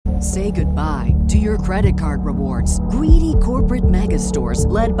Say goodbye to your credit card rewards. Greedy corporate mega stores,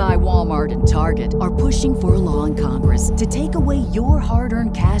 led by Walmart and Target, are pushing for a law in Congress to take away your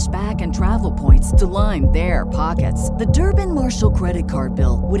hard-earned cash back and travel points to line their pockets. The Durbin-Marshall credit card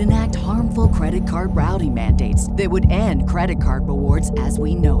bill would enact harmful credit card routing mandates that would end credit card rewards as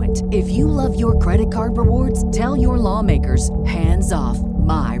we know it. If you love your credit card rewards, tell your lawmakers, hands off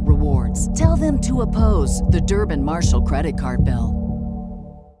my rewards. Tell them to oppose the Durbin-Marshall credit card bill.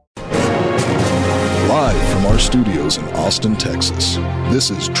 Live from our studios in Austin, Texas, this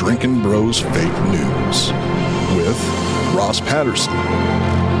is Drinkin' Bros Fake News with Ross Patterson,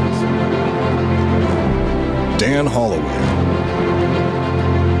 Dan Holloway,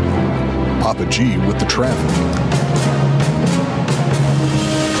 Papa G with the traffic,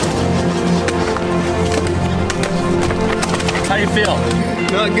 How you feel?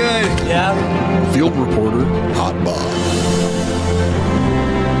 Not good. Yeah? field reporter Hot Bob,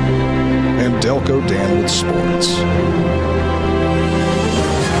 and Delco Dan with sports.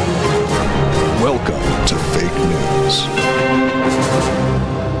 Welcome to Fake News.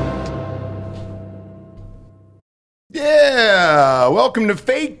 Yeah, welcome to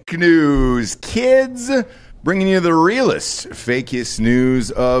Fake News, kids. Bringing you the realest, fakest news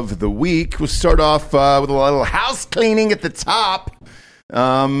of the week. We'll start off with a little house cleaning at the top.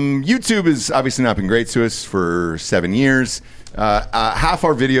 YouTube has obviously not been great to us for 7 years. Half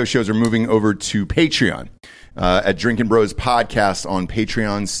our video shows are moving over to Patreon at Drinkin' Bros Podcast on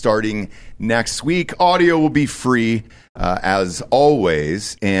Patreon starting next week. Audio will be free as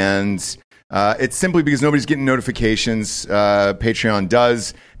always, and it's simply because nobody's getting notifications. Patreon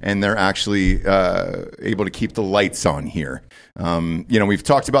does, and they're actually able to keep the lights on here. We've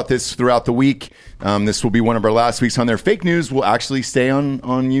talked about this throughout the week. This will be one of our last weeks on there. Fake News will actually stay on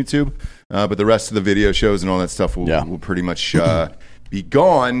YouTube, but the rest of the video shows and all that stuff will pretty much be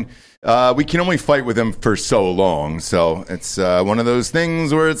gone. We can only fight with them for so long, so it's one of those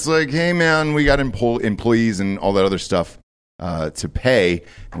things where it's like, hey man, we got employees and all that other stuff to pay,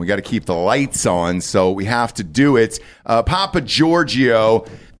 and we got to keep the lights on, so we have to do it. Papa Giorgio,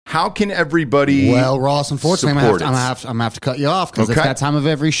 how can everybody? Well, Ross, unfortunately, I'm gonna have to cut you off because it's that time of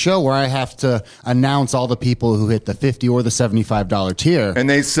every show where I have to announce all the people who hit the $50 or the $75 tier. And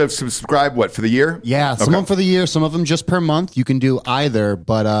they subscribe what, for the year? Yeah, some of them for the year, some of them just per month. You can do either,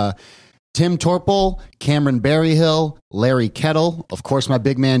 but Tim Torpel, Cameron Berryhill, Larry Kettle, of course, my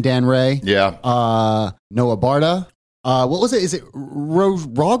big man Dan Ray. Yeah. Noah Barta. What was it? Is it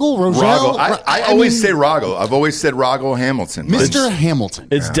Rogel? Rogel. I always say Rogel. I've always said Rogel Hamilton. Mr. Hamilton.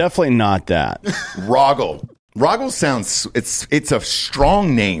 It's definitely not that. Rogel. Rogel sounds, it's a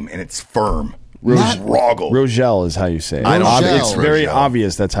strong name and it's firm. Rogel. Rogel is how you say it. It's very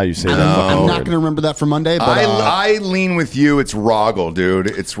obvious that's how you say that. I'm not going to remember that for Monday, but I lean with you. It's Rogel, dude.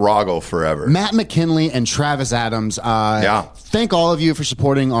 It's Rogel forever. Matt McKinley and Travis Adams. Thank all of you for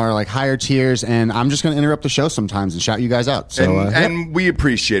supporting our higher tiers, and I'm just going to interrupt the show sometimes and shout you guys out. So, and we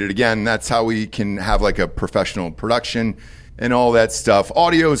appreciate it. Again, that's how we can have a professional production and all that stuff.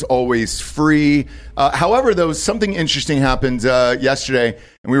 Audio is always free. However, though, something interesting happened yesterday,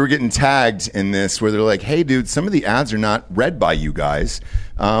 and we were getting tagged in this where they're like, hey, dude, some of the ads are not read by you guys.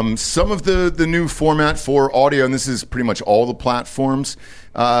 Some of the new format for audio, and this is pretty much all the platforms,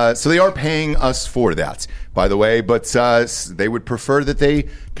 so they are paying us for that, by the way, but they would prefer that they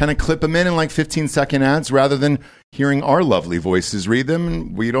kind of clip them in 15-second ads rather than hearing our lovely voices read them,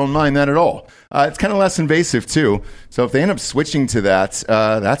 and we don't mind that at all. It's kind of less invasive, too, so if they end up switching to that,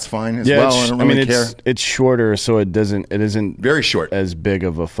 that's fine as well. I don't really care. It's shorter, so it isn't very short, as big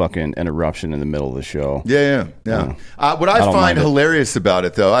of a fucking interruption in the middle of the show. Yeah. What I find hilarious about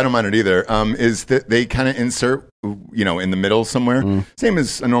it, though, I don't mind it either, is that they kind of insert, in the middle somewhere, same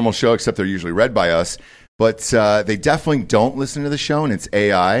as a normal show, except they're usually read by us. But they definitely don't listen to the show, and it's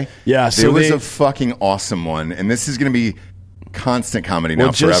AI. Yeah, so it was a fucking awesome one, and this is going to be constant comedy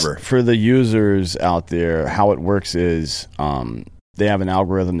now forever. For the users out there, how it works is they have an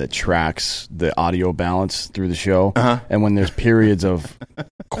algorithm that tracks the audio balance through the show, and when there's periods of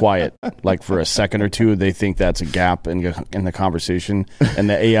quiet, like for a second or two, they think that's a gap in the conversation, and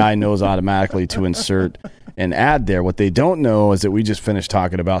the AI knows automatically to insert an ad there. What they don't know is that we just finished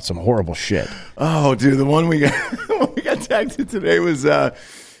talking about some horrible shit. Oh, dude, the one we got tagged to today was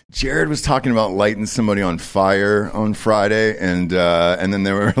Jared was talking about lighting somebody on fire on Friday, and then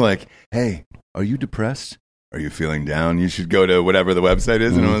they were like, "Hey, are you depressed? Are you feeling down? You should go to whatever the website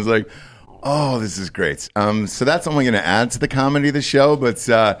is." And I was like, "Oh, this is great." So that's only going to add to the comedy of the show, but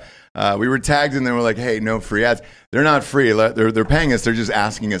we were tagged and they were like, "Hey, no free ads." They're not free. They're paying us. They're just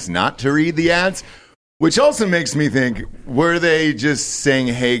asking us not to read the ads. Which also makes me think, were they just saying,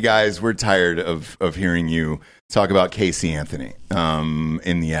 hey, guys, we're tired of hearing you talk about Casey Anthony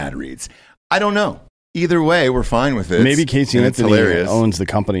in the ad reads? I don't know. Either way, we're fine with it. Maybe Casey Anthony owns the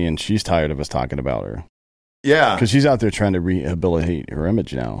company and she's tired of us talking about her. Yeah. Because she's out there trying to rehabilitate her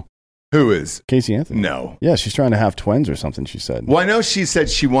image now. Who is? Casey Anthony. No. Yeah, she's trying to have twins or something, she said. Well, I know she said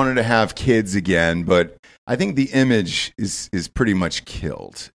she wanted to have kids again, but I think the image is pretty much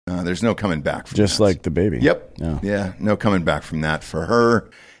killed. There's no coming back from Just that. like the baby. Yep. Yeah, no coming back from that for her.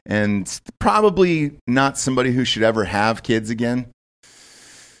 And probably not somebody who should ever have kids again.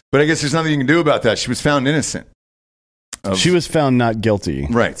 But I guess there's nothing you can do about that. She was found innocent. She was found not guilty.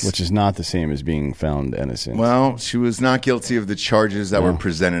 Right. Which is not the same as being found innocent. Well, she was not guilty of the charges that were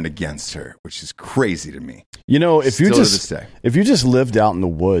presented against her, which is crazy to me. You know, if Still you to this just day. if you just lived out in the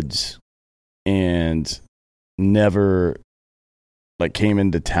woods and never like came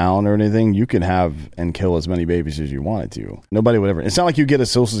into town or anything, you could have and kill as many babies as you wanted to. Nobody would ever. It's not like you get a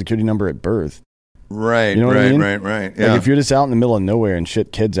social security number at birth. Right, You know what I mean? right. Yeah. Like if you're just out in the middle of nowhere and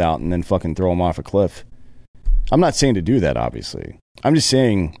shit kids out and then fucking throw them off a cliff. I'm not saying to do that, obviously. I'm just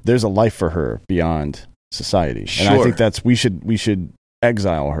saying there's a life for her beyond society. Sure. And I think that's we should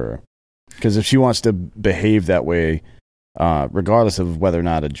exile her. Because if she wants to behave that way, regardless of whether or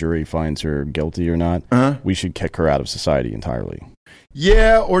not a jury finds her guilty or not, we should kick her out of society entirely.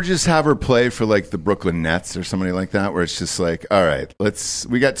 Yeah, or just have her play for like the Brooklyn Nets or somebody like that, where it's just like, all right,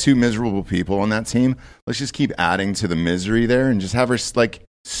 we got two miserable people on that team. Let's just keep adding to the misery there and just have her like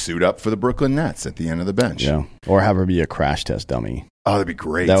suit up for the Brooklyn Nets at the end of the bench. Yeah. Or have her be a crash test dummy. Oh, that'd be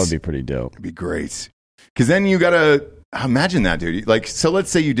great. That would be pretty dope. That'd be great. Because then you got to imagine that, dude. Like, so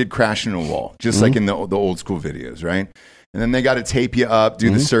let's say you did crash into a wall, just like in the old school videos, right? And then they got to tape you up, do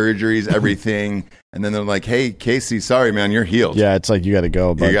the surgeries, everything. And then they're like, hey, Casey, sorry, man, you're healed. Yeah, it's like you got to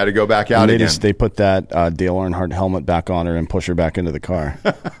go. But you got to go back out again. They put that Dale Earnhardt helmet back on her and push her back into the car.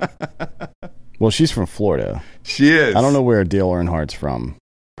 Well, she's from Florida. She is. I don't know where Dale Earnhardt's from.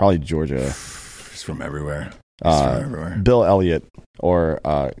 Probably Georgia. She's from everywhere. From everywhere. Bill Elliott, or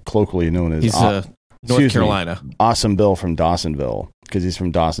colloquially known as North Carolina. Awesome Bill from Dawsonville, because he's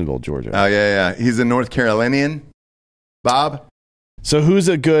from Dawsonville, Georgia. Oh, yeah. He's a North Carolinian. Bob? So who's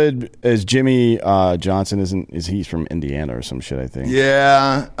a good as Jimmy Johnson? Is he from Indiana or some shit? I think.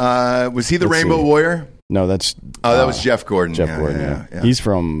 Yeah. Was he the Let's Rainbow see. Warrior? No, that's that was Jeff Gordon. Jeff Gordon. Yeah.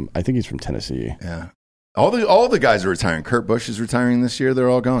 I think he's from Tennessee. Yeah. All the guys are retiring. Kurt Busch is retiring this year. They're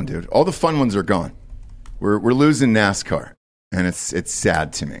all gone, dude. All the fun ones are gone. We're losing NASCAR, and it's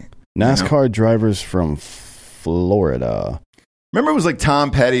sad to me. NASCAR drivers from Florida. Remember, it was like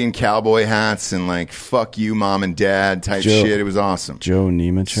Tom Petty and cowboy hats and like "fuck you, mom and dad" type shit. It was awesome. Joe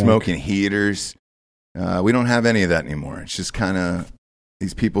Nemechek. Smoking heaters. We don't have any of that anymore. It's just kind of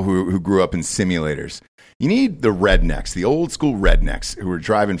these people who grew up in simulators. You need the rednecks, the old school rednecks who were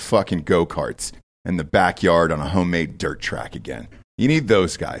driving fucking go-karts in the backyard on a homemade dirt track again. You need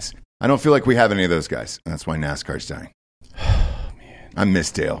those guys. I don't feel like we have any of those guys. And that's why NASCAR's dying. I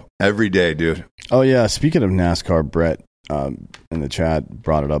miss Dale every day, dude. Oh, yeah. Speaking of NASCAR, Brett in the chat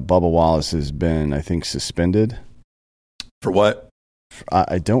brought it up. Bubba Wallace has been, I think, suspended. For what?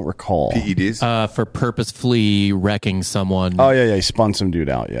 I don't recall. PEDs? For purposefully wrecking someone. Oh, yeah. He spun some dude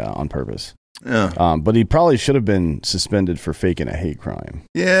out, on purpose. Yeah. But he probably should have been suspended for faking a hate crime.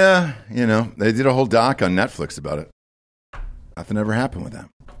 Yeah. They did a whole doc on Netflix about it. Nothing ever happened with that.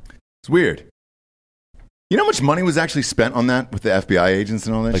 It's weird. You know how much money was actually spent on that with the FBI agents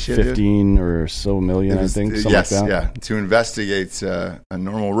and all that like shit? 15 or so million, I think. Something yes, like that. yeah. To investigate a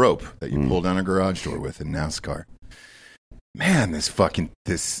normal rope that you pull down a garage door with in NASCAR. Man,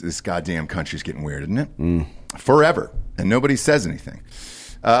 this goddamn country's getting weird, isn't it? Forever. And nobody says anything.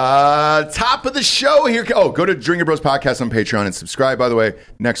 Top of the show here. Oh, go to Drinking Bros Podcast on Patreon and subscribe. By the way,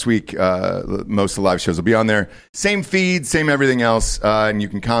 next week, most of the live shows will be on there. Same feed, same everything else. And you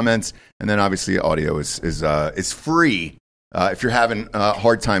can comment. And then obviously audio is free if you're having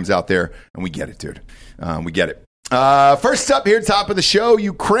hard times out there. And we get it, dude. We get it. First up here, top of the show,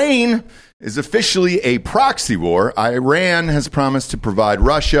 Ukraine is officially a proxy war. Iran has promised to provide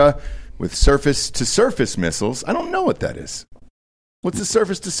Russia with surface-to-surface missiles. I don't know what that is. What's a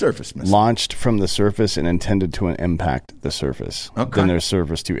surface-to-surface missile? Launched from the surface and intended to impact the surface. Okay. Then there's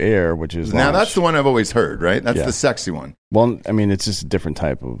surface-to-air, which is Now, launched. that's the one I've always heard, right? That's Yeah. the sexy one. Well, I mean, it's just a different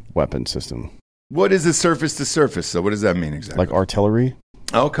type of weapon system. What is a surface-to-surface? So what does that mean exactly? Like artillery.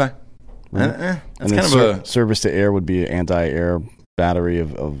 Okay. Right. That's And kind then of a... surface-to-air would be an anti-air battery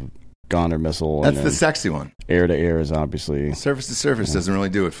of gun or missile. That's and the then sexy one. air-to-air is obviously... Surface-to-surface doesn't really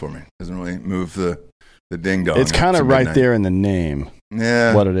do it for me. Doesn't really move the The ding dong. It's kind of right there in the name.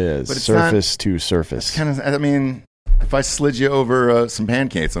 Yeah, what it is. But it's surface to surface. It's kind of. I mean, if I slid you over some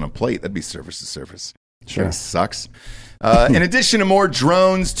pancakes on a plate, that'd be surface to surface. Sure. Kinda sucks. In addition to more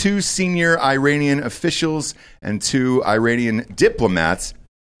drones, 2 senior Iranian officials and 2 Iranian diplomats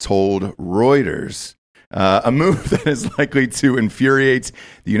told Reuters. A move that is likely to infuriate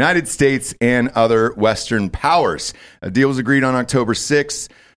the United States and other Western powers. A deal was agreed on October 6th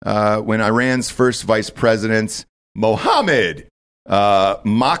when Iran's first vice president, Mohammed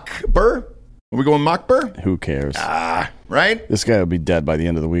Makbar. Are we going Makbar? Who cares? Right? This guy will be dead by the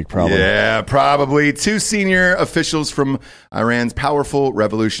end of the week, probably. Yeah, probably. 2 senior officials from Iran's powerful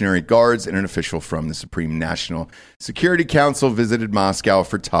Revolutionary Guards and an official from the Supreme National Security Council visited Moscow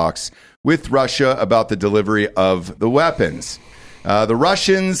for talks with Russia about the delivery of the weapons. The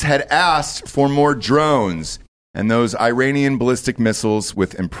Russians had asked for more drones and those Iranian ballistic missiles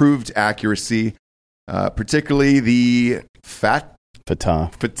with improved accuracy, particularly the Fatah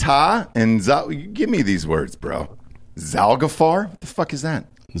and give me these words, bro. Zalgafar? What the fuck is that?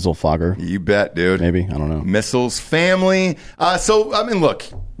 Zulfagar. You bet, dude. Maybe. I don't know. Missiles family. So, I mean, look,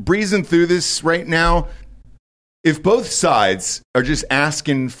 breezing through this right now, if both sides are just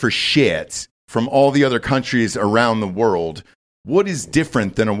asking for shit from all the other countries around the world, what is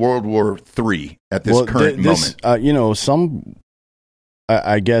different than a World War III at this current moment?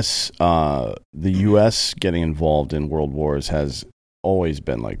 I guess the U.S. getting involved in world wars has always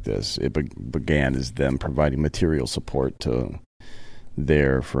been like this. It began as them providing material support to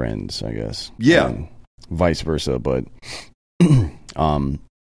their friends, I guess. Yeah. And vice versa. But,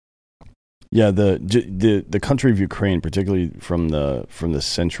 yeah, the country of Ukraine, particularly from the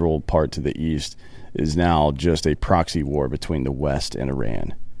central part to the east, is now just a proxy war between the West and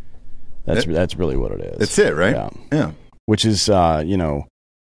Iran. That's really what it is. That's it, right? Yeah. Which is, the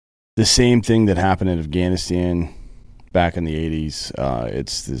same thing that happened in Afghanistan back in the 80s.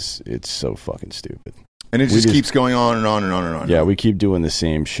 It's so fucking stupid. And it just keeps going on and on and on and on. Yeah, we keep doing the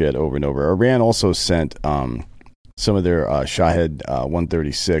same shit over and over. Iran also sent some of their Shahed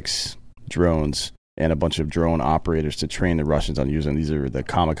 136 drones and a bunch of drone operators to train the Russians on using. These are the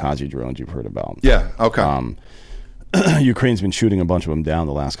kamikaze drones you've heard about. Yeah, okay. Ukraine's been shooting a bunch of them down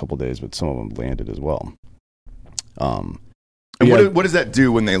the last couple of days, but some of them landed as well. And what does that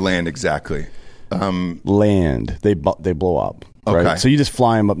do when they land exactly? Land. They blow up. Okay. Right? So you just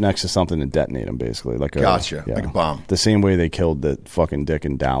fly them up next to something and detonate them, basically. Gotcha. Like a bomb. The same way they killed that fucking dick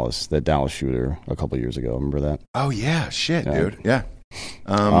in Dallas, that Dallas shooter a couple of years ago. Remember that? Oh, yeah. Shit, dude. Yeah.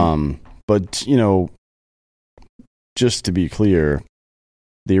 But, just to be clear,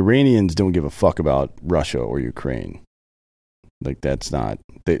 the Iranians don't give a fuck about Russia or Ukraine. Like, that's not...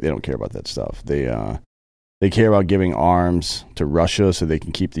 They don't care about that stuff. They care about giving arms to Russia so they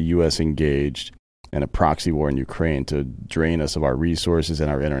can keep the U.S. engaged in a proxy war in Ukraine to drain us of our resources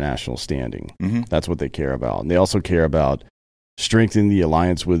and our international standing. Mm-hmm. That's what they care about. And they also care about strengthening the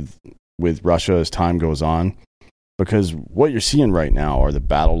alliance with Russia as time goes on, because what you're seeing right now are the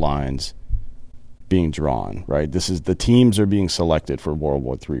battle lines being drawn, right? The teams are being selected for World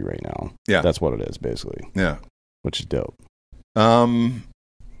War III right now. Yeah. That's what it is, basically. Yeah. Which is dope.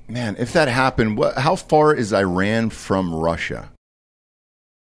 Man, if that happened, how far is Iran from Russia?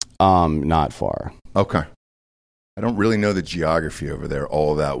 Not far. Okay. I don't really know the geography over there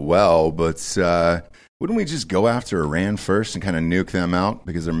all that well, but wouldn't we just go after Iran first and kind of nuke them out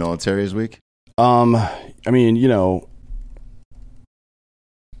because their military is weak? I mean,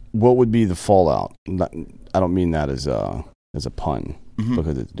 what would be the fallout? I don't mean that as a pun, Mm-hmm.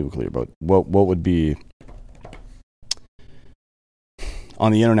 because it's nuclear, but what would be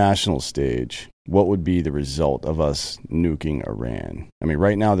on the international stage? What would be the result of us nuking Iran? I mean,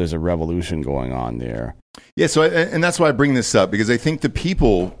 right now there's a revolution going on there. Yeah, so and that's why I bring this up, because I think the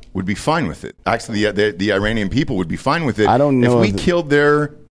people would be fine with it. Actually, the Iranian people would be fine with it. I don't know if we killed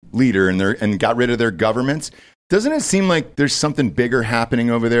their leader and got rid of their government. Doesn't it seem like there's something bigger happening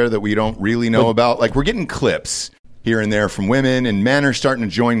over there that we don't really know about? Like, we're getting clips here and there from women, and men are starting to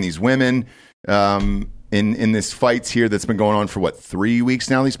join these women in this fights here that's been going on for 3 weeks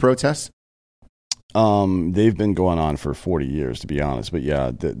now, these protests? They've been going on for 40 years, to be honest. But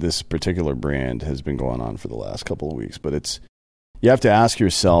yeah, this particular brand has been going on for the last couple of weeks. But you have to ask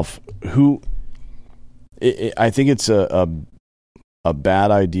yourself I think it's a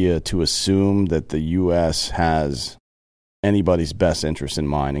bad idea to assume that the U.S. has anybody's best interest in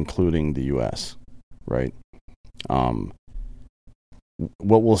mind, including the U.S., right?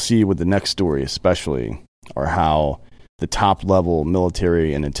 What we'll see with the next story especially are how the top-level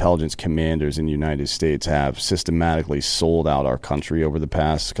military and intelligence commanders in the United States have systematically sold out our country over the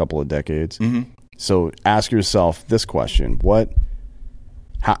past couple of decades. Mm-hmm. So ask yourself this question: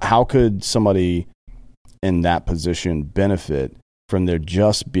 how could somebody in that position benefit from there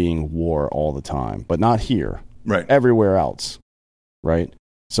just being war all the time, but not here, right? Everywhere else, right?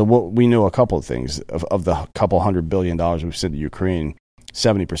 So what we know a couple of things of the couple $100 billion we've sent to Ukraine,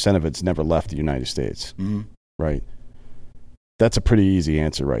 70% of it's never left the United States, right? That's a pretty easy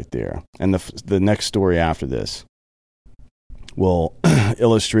answer right there. And the next story after this will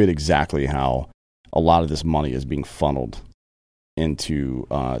illustrate exactly how a lot of this money is being funneled into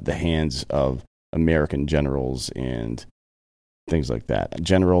the hands of American generals and things like that.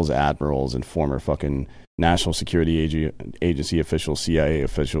 Generals, admirals, and former fucking National Security Agency officials, CIA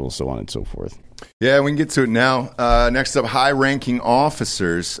officials, so on and so forth. Yeah, we can get to it now. Next up, high-ranking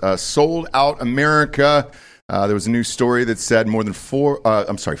officers sold out America. There was a new story that said more than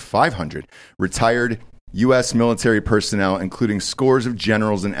 500 retired U.S. military personnel, including scores of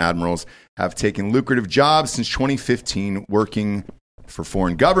generals and admirals, have taken lucrative jobs since 2015 working for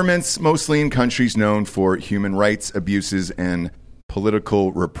foreign governments, mostly in countries known for human rights abuses and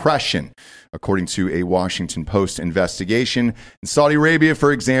political repression. According to a Washington Post investigation, in Saudi Arabia,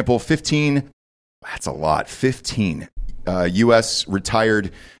 for example, 15 U.S.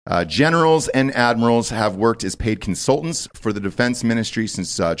 retired generals and admirals have worked as paid consultants for the defense ministry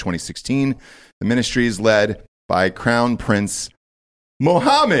since 2016. The ministry is led by Crown Prince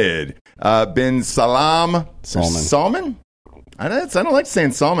Mohammed bin Salman. I don't like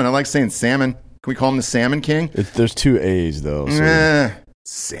saying Salman. I like saying Salmon. Can we call him the Salmon King? There's two A's, though. So.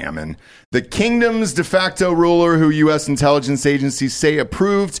 Salmon. The kingdom's de facto ruler, who U.S. intelligence agencies say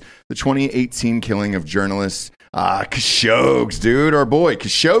approved the 2018 killing of journalist Khashoggi, dude, our boy,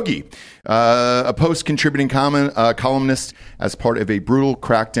 Khashoggi, a Post-contributing columnist as part of a brutal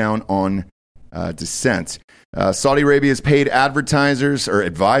crackdown on dissent. Saudi Arabia's paid advisors,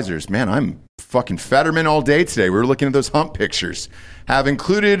 man, I'm fucking Fetterman all day today. We were looking at those hump pictures. Have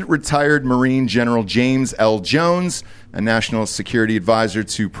included retired Marine General James L. Jones, a national security advisor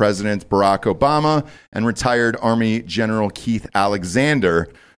to President Barack Obama, and retired Army General Keith Alexander,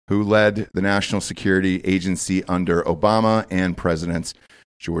 who led the National Security Agency under Obama and President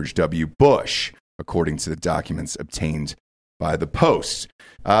George W. Bush, according to the documents obtained by the Post.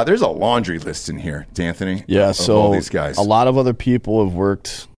 There's a laundry list in here, D'Anthony. Yeah, so all these guys. A lot of other people have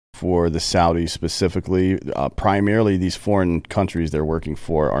worked for the Saudis specifically. Primarily, these foreign countries they're working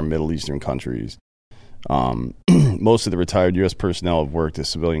for are Middle Eastern countries. Most of the retired U.S. personnel have worked as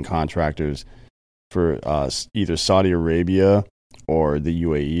civilian contractors for either Saudi Arabia or the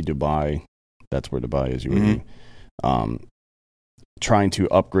UAE, Dubai. That's where Dubai is, UAE. Trying to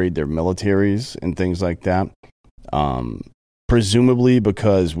upgrade their militaries and things like that. Presumably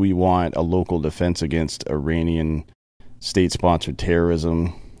because we want a local defense against Iranian state-sponsored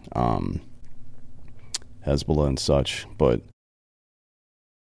terrorism, Hezbollah and such. But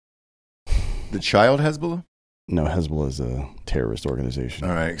the child Hezbollah? No, Hezbollah is a terrorist organization.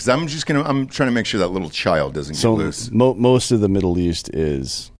 All right, because I'm trying to make sure that little child doesn't get loose. Most of the Middle East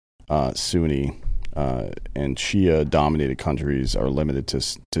is Sunni, and Shia-dominated countries are limited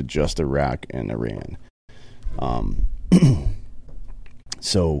to just Iraq and Iran.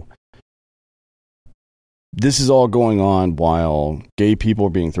 So this is all going on while gay people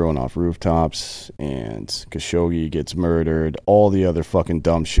are being thrown off rooftops and Khashoggi gets murdered, all the other fucking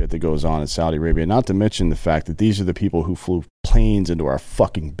dumb shit that goes on in Saudi Arabia, not to mention the fact that these are the people who flew planes into our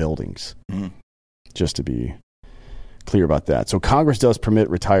fucking buildings. Just to be clear about that. So Congress does permit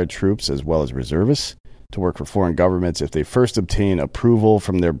retired troops as well as reservists to work for foreign governments if they first obtain approval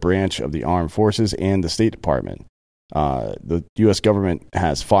from their branch of the armed forces and the State Department. The U.S. government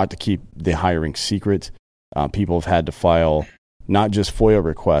has fought to keep the hiring secret. People have had to file not just FOIA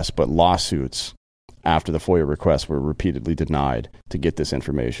requests, but lawsuits after the FOIA requests were repeatedly denied to get this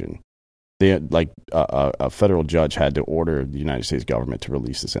information. They had, a federal judge had to order the United States government to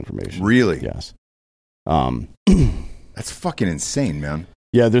release this information. Really? Yes. That's fucking insane, man.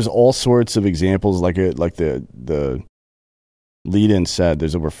 Yeah, there's all sorts of examples. Like the lead-in said,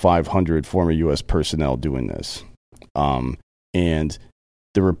 there's over 500 former U.S. personnel doing this. And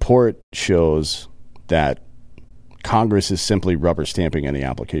the report shows that Congress is simply rubber stamping any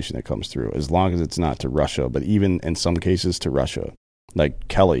application that comes through, as long as it's not to Russia, but even in some cases to Russia. Like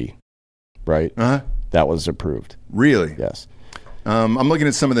Kelly, right? That was approved. Really? Yes. I'm looking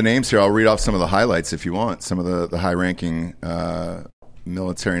at some of the names here. I'll read off some of the highlights if you want. Some of the high-ranking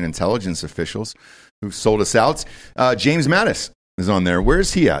military and intelligence officials who sold us out. James Mattis is on there.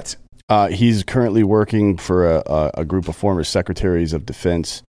 Where's he at? He's currently working for a group of former secretaries of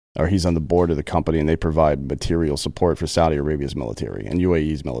defense, or he's on the board of the company, and they provide material support for Saudi Arabia's military and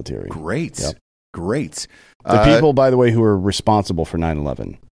UAE's military. Great. Yep. Great. The people, by the way, who are responsible for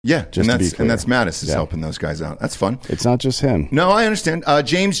 9/11. Yeah, Just to be clear. and that's Mattis is helping those guys out. That's fun. It's not just him. No, I understand.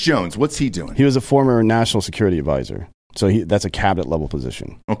 James Jones, what's he doing? He was a former national security advisor. So that's a cabinet level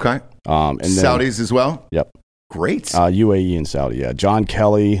position. Okay. And then, Saudis as well? Yep. Great. UAE and Saudi, yeah. John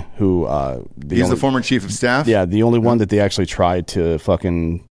Kelly, who... He's the former chief of staff? Yeah, the only one that they actually tried to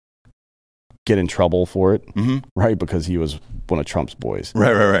fucking get in trouble for it, right? Because he was one of Trump's boys.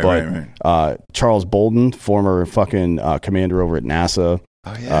 Right. Charles Bolden, former fucking commander over at NASA.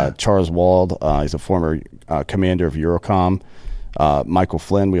 Oh, yeah. Charles Wald, he's a former commander of Eurocom. Michael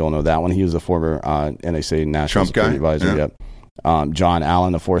Flynn, we all know that one. He was a former NSA national Trump security guy? advisor. Yeah. Yep. John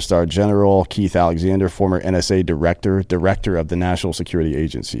Allen, a 4-star general. Keith Alexander, former NSA director of the National Security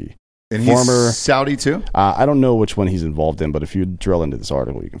Agency. And he's Saudi too? I don't know which one he's involved in, but if you drill into this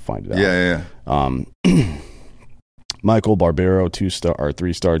article, you can find it out. Yeah. Michael Barbero, 2-star or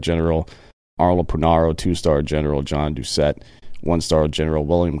 3-star general. Arlo Punaro, 2-star general. John Doucette, 1-star general.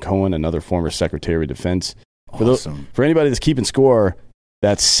 William Cohen, another former secretary of defense. Awesome. For anybody that's keeping score,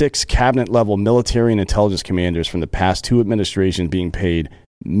 that's 6 cabinet-level military and intelligence commanders from the past 2 administrations being paid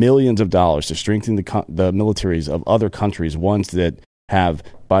millions of dollars to strengthen the militaries of other countries, ones that have,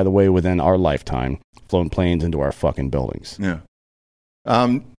 by the way, within our lifetime, flown planes into our fucking buildings. Yeah.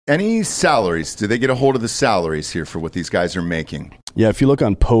 Any salaries? Do they get a hold of the salaries here for what these guys are making? Yeah, if you look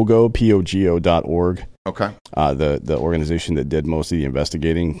on pogo.org, okay, the organization that did most of the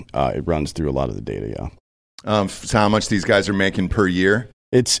investigating, it runs through a lot of the data, yeah. So how much these guys are making per year?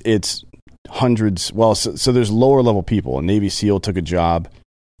 It's hundreds. Well, so there's lower level people. A Navy SEAL took a job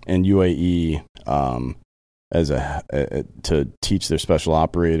in UAE to teach their special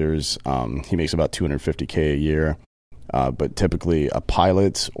operators. He makes about $250K a year. But typically a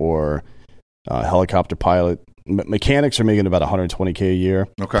pilot or a helicopter pilot, mechanics are making about $120K a year.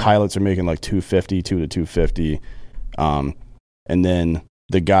 Okay. Pilots are making like $250 to $250. And then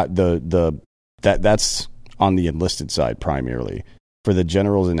that's on the enlisted side primarily. For the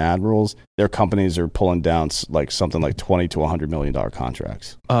generals and admirals, their companies are pulling down like something like $20 to $100 million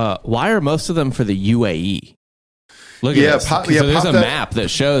contracts. Why are most of them for the UAE? Look at this. So there's a map that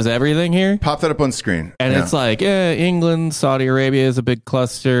shows everything here. Pop that up on screen. And it's like, England, Saudi Arabia is a big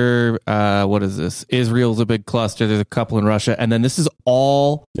cluster. What is this? Israel's a big cluster. There's a couple in Russia. And then this is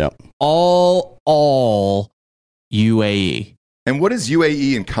all UAE. And what does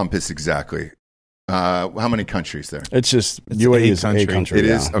UAE encompass exactly? How many countries there? It's UAE is a country. It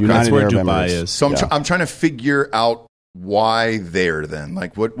is? Okay. That's where Dubai is. So I'm trying to figure out why they're then.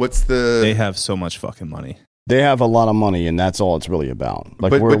 Like, what's the... They have so much fucking money. They have a lot of money, and that's all it's really about. Like,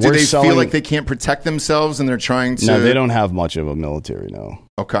 but do they feel like they can't protect themselves, and they're trying to? No, they don't have much of a military. No.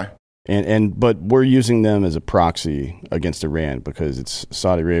 Okay. But we're using them as a proxy against Iran because it's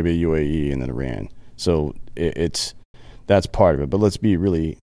Saudi Arabia, UAE, and then Iran. So that's part of it. But let's be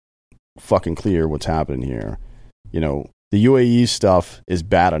really fucking clear what's happening here. You know, the UAE stuff is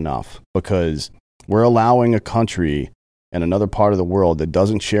bad enough because we're allowing a country in another part of the world that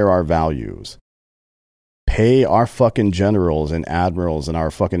doesn't share our values pay our fucking generals and admirals and our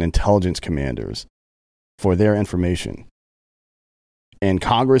fucking intelligence commanders for their information. And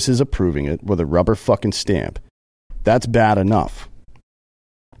Congress is approving it with a rubber fucking stamp. That's bad enough.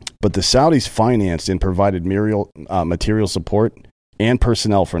 But the Saudis financed and provided material support and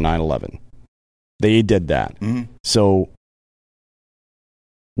personnel for 9/11. They did that. Mm-hmm. So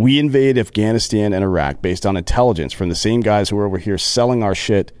we invade Afghanistan and Iraq based on intelligence from the same guys who are over here selling our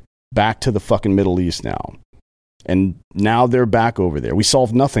shit back to the fucking Middle East now. And now they're back over there. We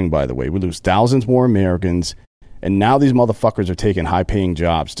solved nothing, by the way. We lose thousands more Americans. And now these motherfuckers are taking high-paying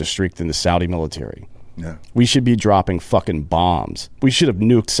jobs to strengthen the Saudi military. Yeah. We should be dropping fucking bombs. We should have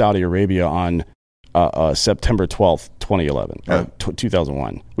nuked Saudi Arabia on September 12th, 2011, or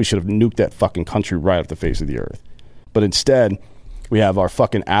 2001. We should have nuked that fucking country right off the face of the earth. But instead, we have our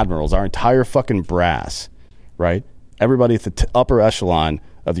fucking admirals, our entire fucking brass, right? Everybody at the upper echelon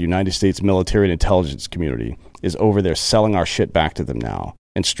of the United States military and intelligence community is over there selling our shit back to them now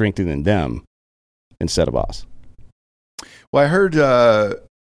and strengthening them instead of us. Well, I heard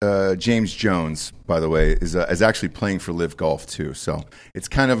James Jones, by the way, is actually playing for Live Golf too. So it's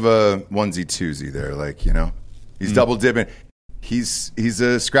kind of a onesie-twosie there. Like, you know, he's double dipping. He's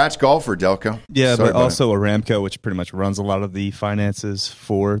a scratch golfer, Delco. Yeah, but also Aramco, which pretty much runs a lot of the finances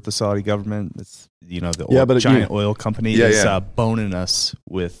for the Saudi government. It's, you know, the giant oil company is boning us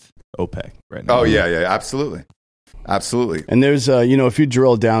with OPEC right now. Oh, yeah, absolutely. Absolutely. And there's, if you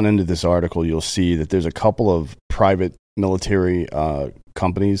drill down into this article, you'll see that there's a couple of private military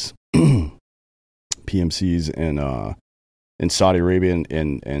companies, PMCs in Saudi Arabia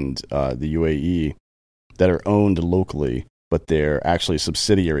and the UAE that are owned locally, but they're actually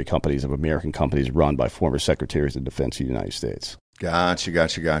subsidiary companies of American companies run by former secretaries of defense of the United States.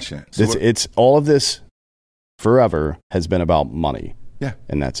 Gotcha. So it's all of this forever has been about money. Yeah.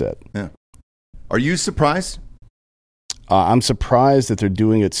 And that's it. Yeah. Are you surprised? I'm surprised that they're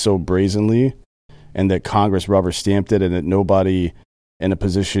doing it so brazenly and that Congress rubber stamped it and that nobody in a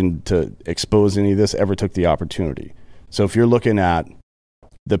position to expose any of this ever took the opportunity. So if you're looking at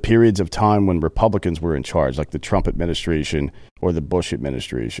the periods of time when Republicans were in charge, like the Trump administration or the Bush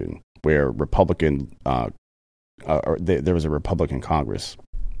administration, where there was a Republican Congress,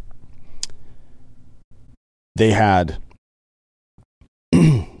 they had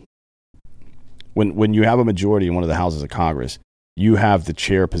when you have a majority in one of the houses of Congress, you have the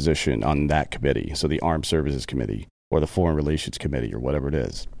chair position on that committee, so the Armed Services Committee or the Foreign Relations Committee or whatever it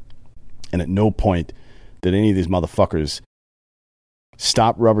is. And at no point did any of these motherfuckers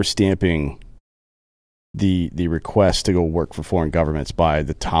stop rubber stamping the request to go work for foreign governments by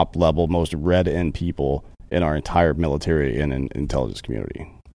the top level, most red-end people in our entire military and intelligence community.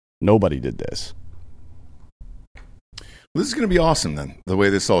 Nobody did this. Well, this is going to be awesome then, the way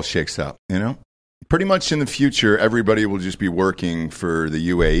this all shakes out, you know? Pretty much in the future, everybody will just be working for the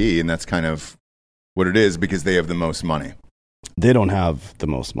UAE, and that's kind of what it is because they have the most money. They don't have the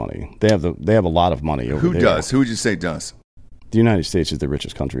most money. They have a lot of money over there. Who does? Who would you say does? The United States is the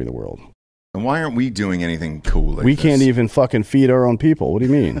richest country in the world. And why aren't we doing anything cool like we this? Can't even fucking feed our own people. What do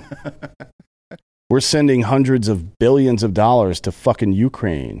you mean? We're sending hundreds of billions of dollars to fucking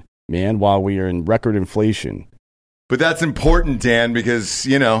Ukraine, man, while we are in record inflation. But that's important, Dan, because,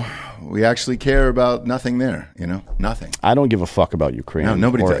 you know, we actually care about nothing there, you know, nothing. I don't give a fuck about Ukraine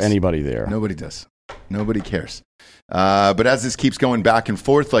or anybody there. Nobody does. Nobody cares. But as this keeps going back and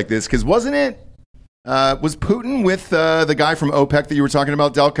forth like this, because wasn't it, was Putin with the guy from OPEC that you were talking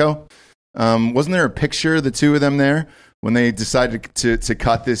about, Delco? Wasn't there a picture of the two of them there when they decided to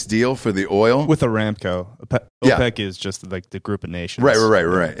cut this deal for the oil? With Aramco. OPEC is just like the group of nations.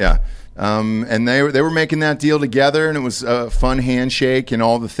 Right, yeah. And they were making that deal together, and it was a fun handshake and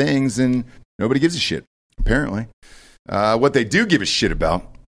all the things, and nobody gives a shit, apparently. What they do give a shit about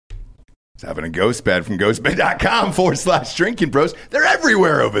is having a ghost bed from ghostbed.com/drinking bros. They're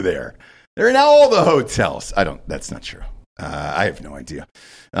everywhere over there. They're in all the hotels. That's not true. I have no idea.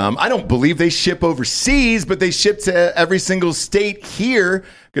 I don't believe they ship overseas, but they ship to every single state here.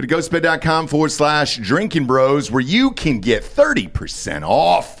 Go to ghostbed.com/drinking bros, where you can get 30%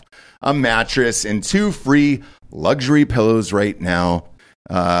 off a mattress and 2 free luxury pillows right now.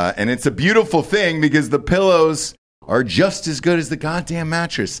 And it's a beautiful thing because the pillows are just as good as the goddamn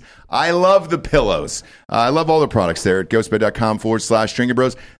mattress. I love the pillows. I love all the products there at ghostbed.com/drinking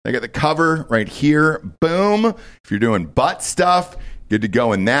bros. They got the cover right here. Boom. If you're doing butt stuff, good to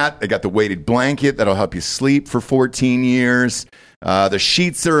go in that. They got the weighted blanket that'll help you sleep for 14 years. The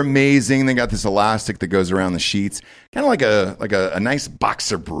sheets are amazing. They got this elastic that goes around the sheets, kind of like a nice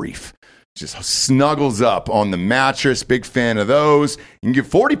boxer brief. Just snuggles up on the mattress. Big fan of those. You can get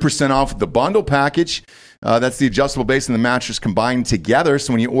 40% off the bundle package. That's the adjustable base and the mattress combined together.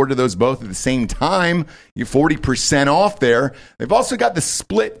 So when you order those both at the same time, you're 40% off there. They've also got the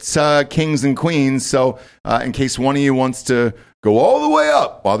split kings and queens. So in case one of you wants to go all the way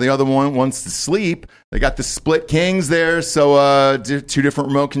up while the other one wants to sleep, they got the split kings there. So 2 different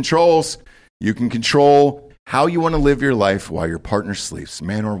remote controls. You can control how you want to live your life while your partner sleeps,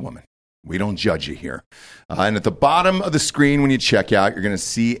 man or woman. We don't judge you here. And at the bottom of the screen, when you check out, you're going to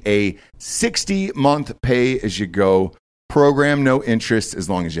see a 60-month pay-as-you-go program, no interest,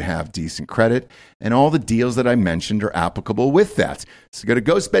 as long as you have decent credit. And all the deals that I mentioned are applicable with that. So go to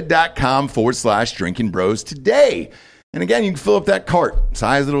ghostbed.com/drinking bros today. And again, you can fill up that cart as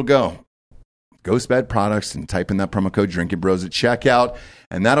high as it'll go. Ghostbed products, and type in that promo code Drinking Bros at checkout.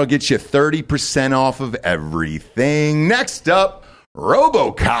 And that'll get you 30% off of everything. Next up,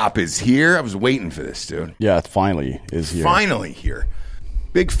 RoboCop is here. I was waiting for this, dude. Yeah, it finally is here. Finally here.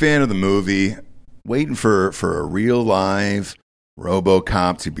 Big fan of the movie. Waiting for a real live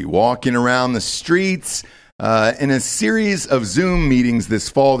RoboCop to be walking around the streets. In a series of Zoom meetings this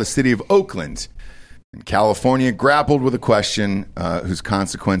fall, the city of Oakland in California grappled with a question whose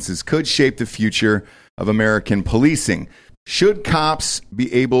consequences could shape the future of American policing. Should cops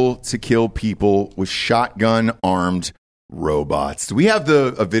be able to kill people with shotgun-armed robots? Do we have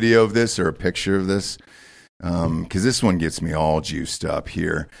a video of this or a picture of this? Because this one gets me all juiced up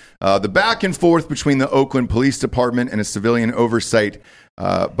here. The back and forth between the Oakland Police Department and a civilian oversight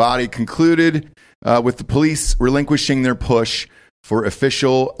body concluded with the police relinquishing their push for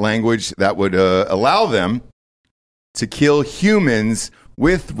official language that would allow them to kill humans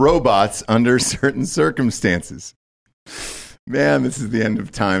with robots under certain circumstances. Man, this is the end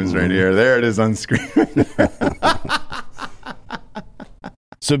of times right here. There it is on screen.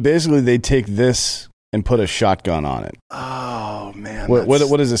 So basically, they take this and put a shotgun on it. Oh, man.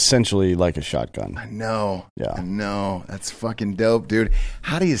 What is essentially like a shotgun? I know. Yeah. I know. That's fucking dope, dude.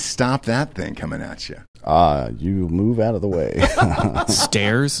 How do you stop that thing coming at you? You move out of the way.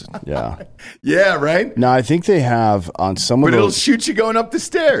 Stairs? Yeah. Yeah, right? Now, I think they have on some of those... But it'll shoot you going up the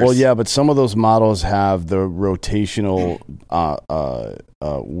stairs. Well, yeah, but some of those models have the rotational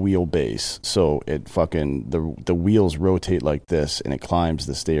wheelbase. So it fucking... The wheels rotate like this, and it climbs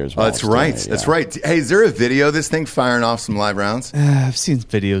the stairs. Oh, that's right. That's right. Hey, is there a video of this thing firing off some live rounds? I've seen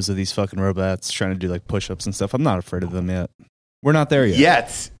videos of these fucking robots trying to do like push-ups and stuff. I'm not afraid of them yet. We're not there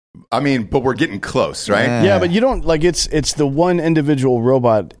yet. I mean, but we're getting close, right? Yeah, but you don't like it's the one individual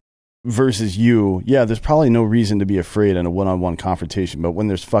robot versus you. Yeah, there's probably no reason to be afraid in a one-on-one confrontation. But when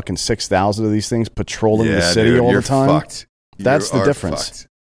there's fucking 6,000 of these things patrolling the city all the time, fucked. That's the difference.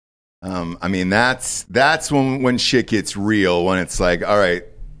 Fucked. I mean, that's when shit gets real. When it's like, all right,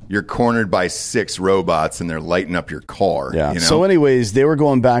 you're cornered by 6 robots and they're lighting up your car. Yeah. You know? So anyways, they were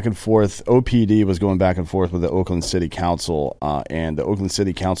going back and forth. OPD was going back and forth with the Oakland City Council, and the Oakland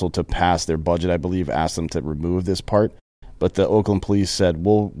City Council, to pass their budget, I believe, asked them to remove this part. But the Oakland police said,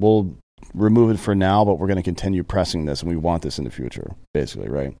 we'll remove it for now, but we're going to continue pressing this, and we want this in the future, basically,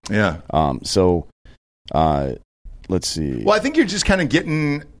 right? Yeah. Let's see. Well, I think you're just kind of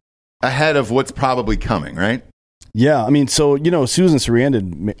getting ahead of what's probably coming, right? Yeah, I mean, so, Susan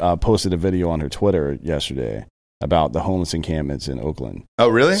Sarandon posted a video on her Twitter yesterday about the homeless encampments in Oakland. Oh,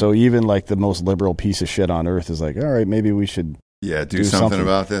 really? So even like the most liberal piece of shit on earth is like, all right, maybe we should do something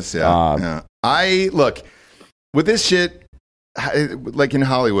about this. Yeah. Look, with this shit, like in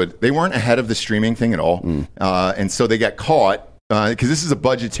Hollywood, they weren't ahead of the streaming thing at all. And so they got caught because this is a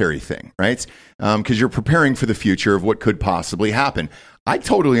budgetary thing, right? Because you're preparing for the future of what could possibly happen. I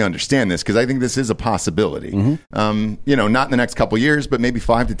totally understand this because I think this is a possibility. Not in the next couple of years, but maybe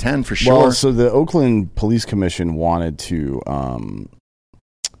 5 to 10 for sure. Well, so the Oakland Police Commission wanted to,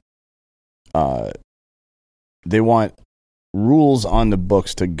 they want rules on the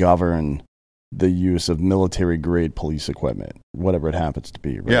books to govern the use of military grade police equipment, whatever it happens to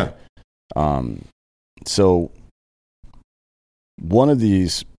be. Right? Yeah. So one of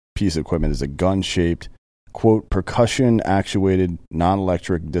these pieces of equipment is a gun-shaped, quote, percussion-actuated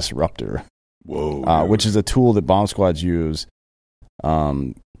non-electric disruptor. Whoa. Which is a tool that bomb squads use.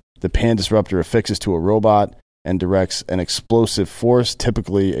 The pan disruptor affixes to a robot and directs an explosive force,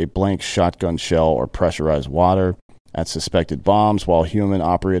 typically a blank shotgun shell or pressurized water, at suspected bombs, while human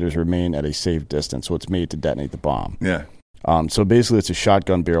operators remain at a safe distance. So it's made to detonate the bomb. Yeah. So basically, it's a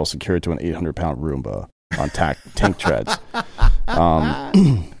shotgun barrel secured to an 800-pound Roomba on tank treads.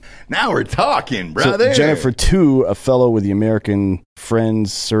 Now we're talking, brother. So Jennifer Tu, a fellow with the American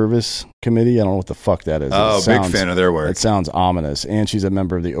Friends Service Committee. I don't know what the fuck that is. Oh, big fan of their work. It sounds ominous. And she's a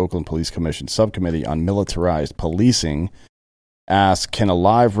member of the Oakland Police Commission Subcommittee on Militarized Policing. Asked, can a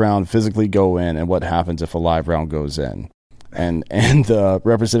live round physically go in, and what happens if a live round goes in? And the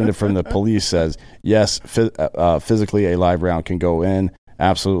representative from the police says, yes, physically a live round can go in,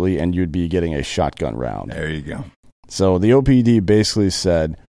 absolutely, and you'd be getting a shotgun round. There you go. So the OPD basically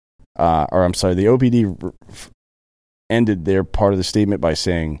said, the OPD ended their part of the statement by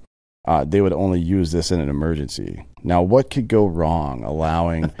saying they would only use this in an emergency. Now, what could go wrong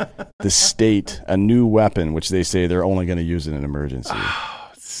allowing the state a new weapon, which they say they're only going to use in an emergency?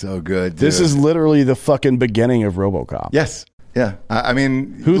 Oh, so good, dude. This is literally the fucking beginning of RoboCop. Yes. Yeah. I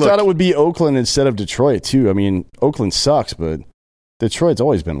mean, who thought it would be Oakland instead of Detroit, too? I mean, Oakland sucks, but Detroit's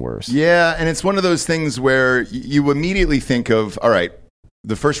always been worse. Yeah, and it's one of those things where you immediately think of, all right,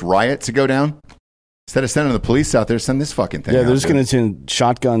 the first riot to go down, instead of sending the police out there, send this fucking thing out. Yeah, they're just going to send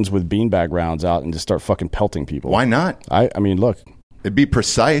shotguns with beanbag rounds out and just start fucking pelting people. Why not? I mean, look. It'd be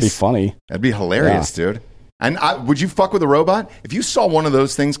precise. It'd be funny. That'd be hilarious, dude. And would you fuck with a robot? If you saw one of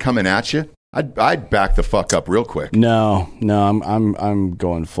those things coming at you, I'd back the fuck up real quick. No, I'm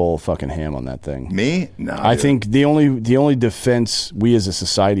going full fucking ham on that thing. Me? No. I think the only defense we as a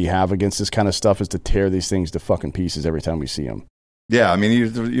society have against this kind of stuff is to tear these things to fucking pieces every time we see them. Yeah, I mean, you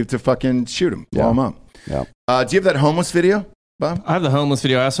have to fucking shoot them, blow them up. Yeah. Do you have that homeless video, Bob? I have the homeless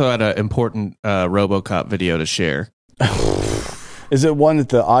video. I also had an important RoboCop video to share. Is it one that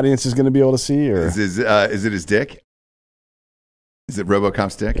the audience is going to be able to see, or is it his dick? Is it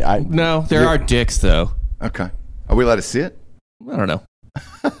RoboCop's dick? No, there are dicks though. Okay, are we allowed to see it? I don't know.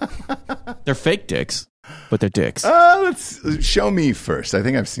 They're fake dicks, but they're dicks. Let's show me first. I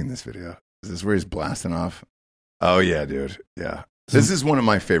think I've seen this video. Is this where he's blasting off Oh yeah, dude. Yeah. This is one of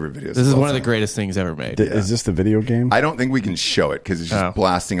my favorite videos. This is one of the greatest things ever made. Is this the video game? I don't think we can show it because it's just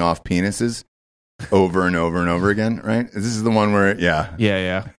blasting off penises over and over and over again, right? This is the one where,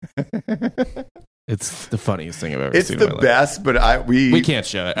 yeah. It's the funniest thing I've ever seen. It's the best, but we can't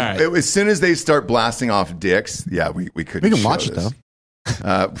show it. All right. As soon as they start blasting off dicks, we couldn't. We can watch it though.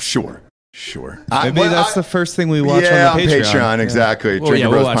 Sure. Maybe that's the first thing we watch on the Patreon. Exactly. Well,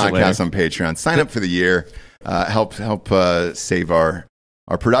 Drinking Bros we'll podcast on Patreon. Sign up for the year. Help save our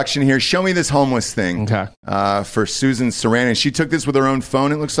production here. Show me this homeless thing. Okay. For Susan Sarandon. She took this with her own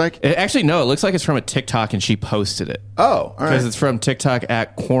phone, it looks like. Actually, no. It looks like it's from a TikTok, and she posted it. Oh, all right. Because it's from TikTok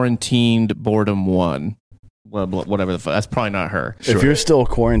at quarantined boredom 1. Well, whatever the fuck. That's probably not her. If you're still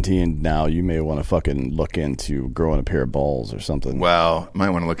quarantined now, you may want to fucking look into growing a pair of balls or something. Well, might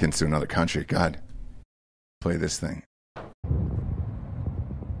want to look into another country. God. Play this thing.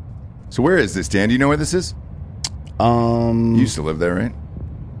 So where is this, Dan? Do you know where this is? You used to live there, right?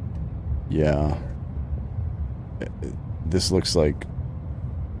 Yeah. This looks like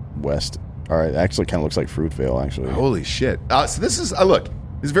West. All right, actually kind of looks like Fruitvale, actually. Holy shit. So this is, look,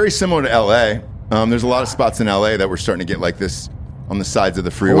 this is very similar to L.A. There's a lot of spots in L.A. that we're starting to get like this on the sides of the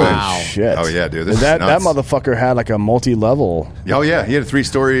freeway. Wow. Shit. Oh, yeah, dude. This that is nuts. That motherfucker had like a multi-level. Oh, yeah. He had a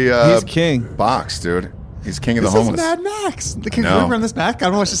 3-story He's king. box, dude. He's king of the homeless. This is Mad Max. Can you run this back? I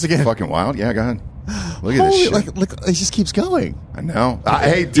don't watch this again. Fucking wild. Yeah, go ahead. Look at this shit. Look, it just keeps going. I know.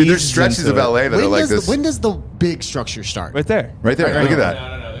 Hey, dude, there's stretches of LA that are like this. When does the big structure start? Right there. Right there. Look at that.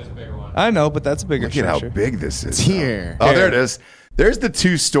 No. There's a bigger one. I know, but that's a bigger Look at structure. how big this is. It's here. Oh, there it is. There's the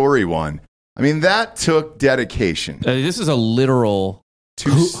 2-story one. I mean, that took dedication. This is a literal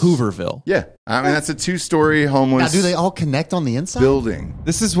Hooverville. Yeah. I mean, that's a 2-story homeless Now, do they all connect on the inside? building.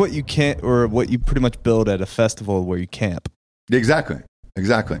 This is what you can't, or what you pretty much build at a festival where you camp. Exactly.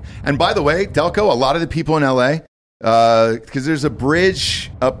 And by the way, Delco, a lot of the people in LA, because there's a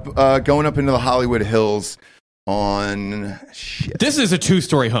bridge up going up into the Hollywood Hills on shit. This is a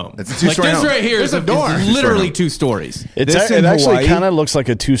 2-story home. It's a 2-story this home. right here is literally 2 stories. It actually kind of looks like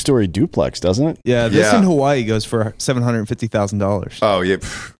a 2-story duplex, doesn't it? Yeah, this in Hawaii goes for $750,000. Oh, yeah.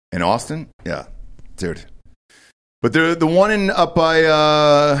 In Austin? Yeah. Dude. But the one up by,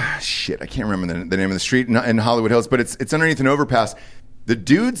 I can't remember the name of the street in Hollywood Hills, but it's underneath an overpass. The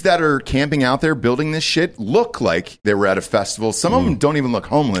dudes that are camping out there building this shit look like they were at a festival. Some of them don't even look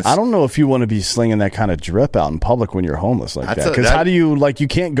homeless. I don't know if you want to be slinging that kind of drip out in public when you're homeless like that. Because how do you, you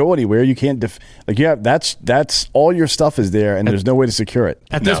can't go anywhere. You can't, that's all your stuff is there and there's no way to secure it.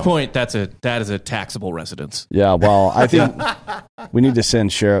 At this point, that is a taxable residence. Yeah, well, I think we need to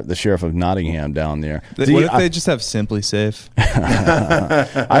send the sheriff of Nottingham down there. What if they just have Simply Safe?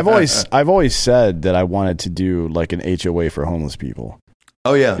 I've always said that I wanted to do like an HOA for homeless people.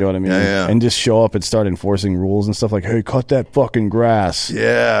 Oh, yeah. You know what I mean? Yeah. And just show up and start enforcing rules and stuff like, hey, cut that fucking grass.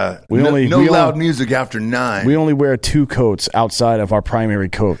 Yeah. No loud music after 9. We only wear 2 coats outside of our primary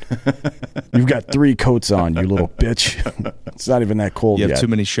coat. You've got 3 coats on, you little bitch. It's not even that cold yet. You have too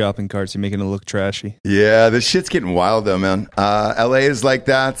many shopping carts. You're making it look trashy. Yeah, this shit's getting wild, though, man. LA is like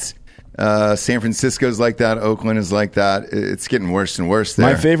that. San Francisco's like that. Oakland is like that. It's getting worse and worse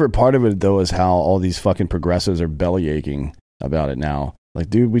there. My favorite part of it, though, is how all these fucking progressives are belly aching about it now. Like,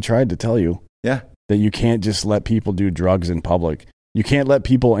 dude, we tried to tell you that you can't just let people do drugs in public. You can't let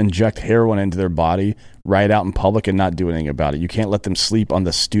people inject heroin into their body right out in public and not do anything about it. You can't let them sleep on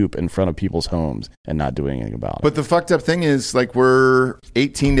the stoop in front of people's homes and not do anything about it. But the fucked up thing is, we're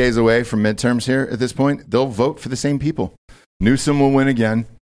 18 days away from midterms here at this point. They'll vote for the same people. Newsom will win again.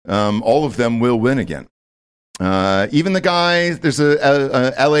 All of them will win again. Even the guy, there's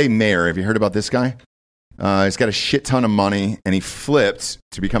a LA mayor. Have you heard about this guy? He's got a shit ton of money, and he flipped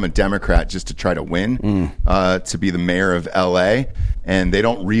to become a Democrat just to try to win, to be the mayor of L.A., and they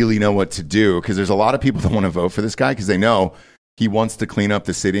don't really know what to do because there's a lot of people that want to vote for this guy because they know he wants to clean up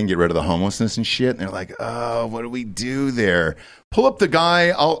the city and get rid of the homelessness and shit, and they're like, oh, what do we do there? Pull up the guy,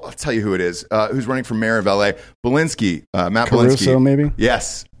 I'll tell you who it is, who's running for mayor of L.A., Belinsky, Matt Caruso, Belinsky. maybe?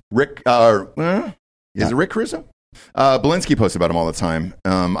 Yes. Rick, is it Rick Caruso? Belinsky posts about him all the time.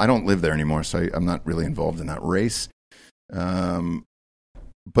 I don't live there anymore, so I'm not really involved in that race.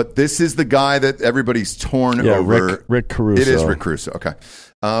 But this is the guy that everybody's torn over. Rick Caruso. It is Rick Caruso. Okay.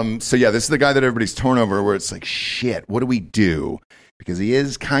 So yeah, this is the guy that everybody's torn over where it's like, shit, what do we do? Because he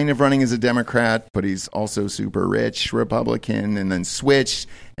is kind of running as a Democrat, but he's also super rich Republican and then switched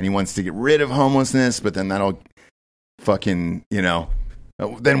and he wants to get rid of homelessness, but then that'll fucking,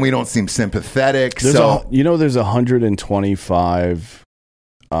 then we don't seem sympathetic. There's 125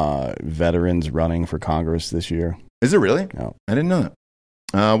 veterans running for Congress this year. Is it really? No. I didn't know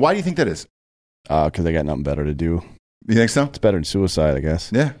that. Why do you think that is? because they got nothing better to do. You think so? It's better than suicide, I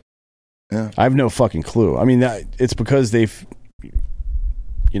guess. Yeah. I have no fucking clue. I mean, it's because they've,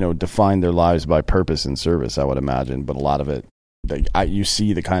 defined their lives by purpose and service, I would imagine. But a lot of it, you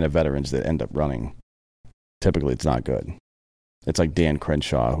see the kind of veterans that end up running. Typically, it's not good. It's like Dan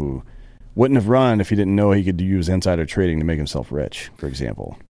Crenshaw, who wouldn't have run if he didn't know he could use insider trading to make himself rich, for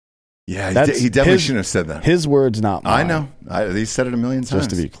example. Yeah, he definitely shouldn't have said that. His words, not mine. I know. He said it a million times. Just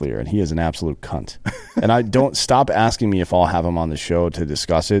to be clear, and he is an absolute cunt. And I don't stop asking me if I'll have him on the show to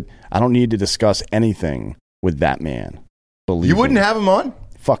discuss it. I don't need to discuss anything with that man. Believe you wouldn't me. have him on?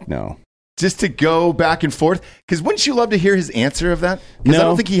 Fuck no. Just to go back and forth? Because wouldn't you love to hear his answer of that? Because I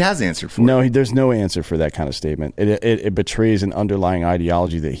don't think he has answered for it. No, there's no answer for that kind of statement. It betrays an underlying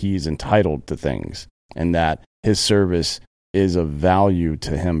ideology that he's entitled to things and that his service is of value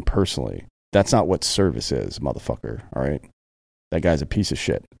to him personally. That's not what service is, motherfucker, all right? That guy's a piece of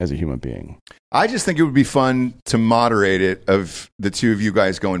shit as a human being. I just think it would be fun to moderate it of the two of you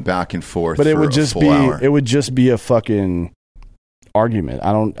guys going back and forth. But it would just be a fucking argument.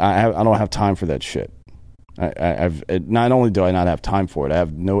 I don't have time for that shit. Not only do I not have time for it, I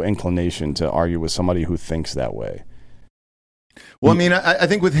have no inclination to argue with somebody who thinks that way. Well, I mean, I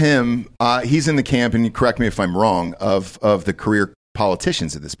think with him, he's in the camp, and you correct me if I'm wrong, of the career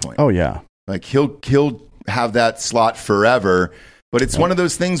politicians at this point. Oh yeah, like he'll have that slot forever. But it's one of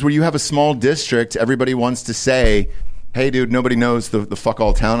those things where you have a small district. Everybody wants to say, "Hey, dude, nobody knows the fuck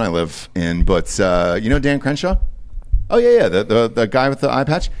all town I live in." But Dan Crenshaw? Oh yeah, the guy with the eye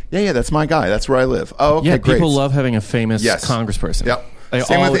patch. Yeah, that's my guy. That's where I live. Oh, okay, great. People love having a famous congressperson. Yep.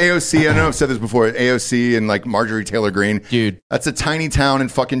 Same with AOC. I know I've said this before. AOC and like Marjorie Taylor Greene. Dude. That's a tiny town in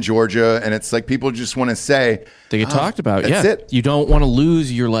fucking Georgia. And it's like people just want to say. They get talked about. That's it. You don't want to lose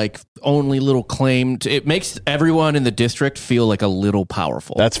your like only little claim. It makes everyone in the district feel like a little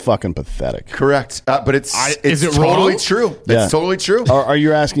powerful. That's fucking pathetic. Correct. But it's is it totally wrong? True. Yeah. It's totally true. Are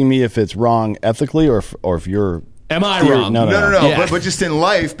you asking me if it's wrong ethically or if you're... Am I wrong? No. Yeah. But just in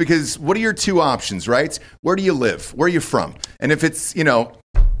life, because what are your two options, right? Where do you live? Where are you from? And if it's,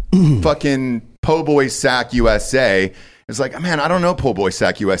 fucking Po Boy Sack USA, it's like, man, I don't know Po Boy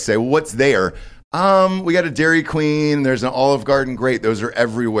Sack USA. Well, what's there? We got a Dairy Queen. There's an Olive Garden. Great. Those are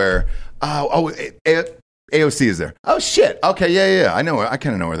everywhere. AOC is there. Oh, shit. Okay, yeah. I know. I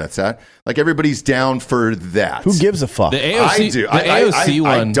kind of know where that's at. Like, everybody's down for that. Who gives a fuck? The AOC, I do. The AOC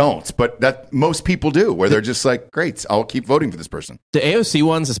one. I don't, but that most people do, where they're just like, great, I'll keep voting for this person. The AOC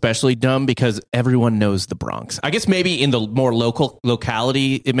one's especially dumb because everyone knows the Bronx. I guess maybe in the more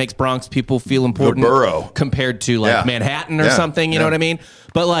locality, it makes Bronx people feel important. The borough. Compared to like Manhattan or something, you know what I mean?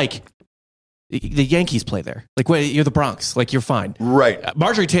 But like... The Yankees play there. Like, wait, you're the Bronx. Like, you're fine. Right.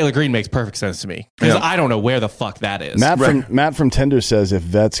 Marjorie Taylor Greene makes perfect sense to me because I don't know where the fuck that is. Matt from Tender says if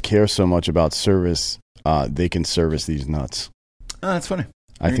vets care so much about service, they can service these nuts. Oh, that's funny.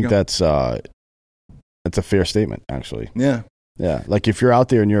 I think that's a fair statement, actually. Yeah. Yeah. Like, if you're out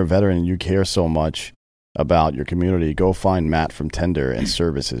there and you're a veteran and you care so much about your community, go find Matt from Tender and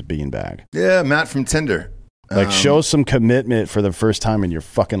service his beanbag. Yeah, Matt from Tender. Like, show some commitment for the first time in your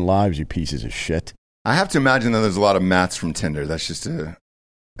fucking lives, you pieces of shit. I have to imagine that there's a lot of Matts from Tinder. That's just a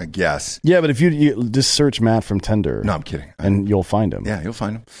guess. Yeah, but if you just search Matt from Tinder. No, I'm kidding. And you'll find him. Yeah, you'll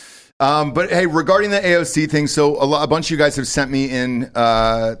find him. But hey, regarding the AOC thing, so a bunch of you guys have sent me in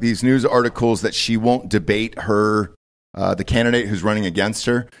these news articles that she won't debate the candidate who's running against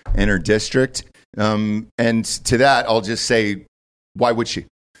her in her district. And to that, I'll just say, why would she?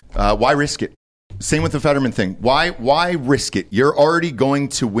 Why risk it? Same with the Fetterman thing. Why risk it? You're already going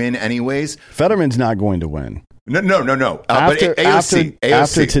to win anyways. Fetterman's not going to win. No. After, but AOC.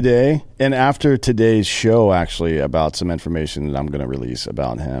 After today, and after today's show, actually, about some information that I'm going to release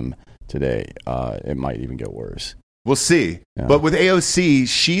about him today, it might even get worse. We'll see. Yeah. But with AOC,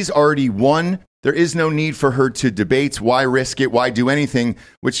 she's already won. There is no need for her to debate. Why risk it? Why do anything?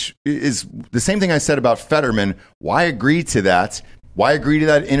 Which is the same thing I said about Fetterman. Why agree to that? Why agree to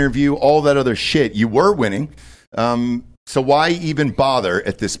that interview? All that other shit. You were winning. So why even bother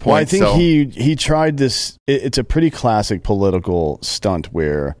at this point? Well, I think he tried this. It's a pretty classic political stunt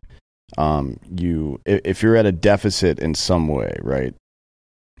where if you're at a deficit in some way, right?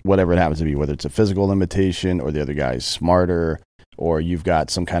 Whatever it happens to be, whether it's a physical limitation or the other guy's smarter or you've got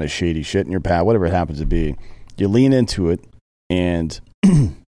some kind of shady shit in your path, whatever it happens to be, you lean into it and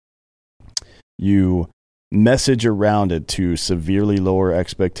you message around it to severely lower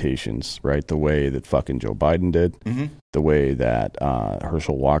expectations, right? The way that fucking Joe Biden did, the way that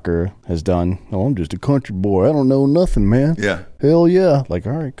Herschel Walker has done. Oh, I'm just a country boy. I don't know nothing, man. Yeah. Hell yeah. Like,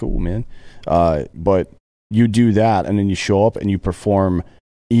 all right, cool, man. But you do that and then you show up and you perform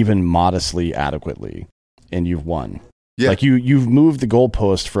even modestly adequately, and you've won. Yeah. Like you've moved the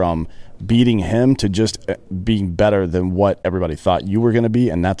goalpost from beating him to just being better than what everybody thought you were going to be,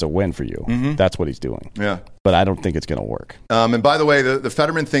 and that's a win for you. Mm-hmm. That's what he's doing. Yeah. But I don't think it's going to work. And by the way, the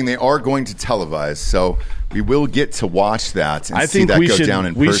Fetterman thing, they are going to televise, so we will get to watch that and see that go down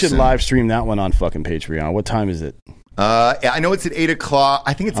in person. We should live stream that one on fucking Patreon. What time is it? I know it's at 8 o'clock.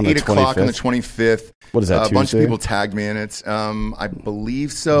 I think it's 8 o'clock on the 25th. What is that, A bunch of people tagged me in it. I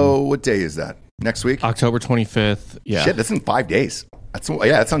believe so. What day is that? Next week? October 25th. Yeah. Shit, that's in 5 days. That's on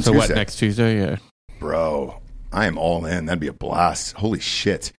Tuesday. So what, next Tuesday? Yeah. Bro, I am all in. That'd be a blast. Holy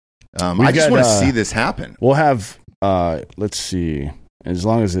shit. I just want to see this happen. We'll have, let's see, as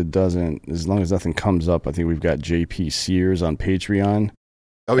long as nothing comes up, I think we've got JP Sears on Patreon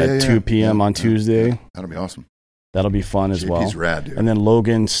at 2 p.m. on Tuesday. That'll be awesome. That'll be fun as well. JP's rad, dude. And then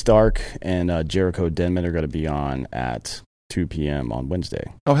Logan Stark and Jericho Denman are going to be on at 2 p.m. on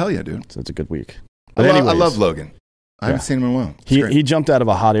Wednesday. Oh, hell yeah, dude. So it's a good week. But I love Logan. I haven't seen him in a while. He jumped out of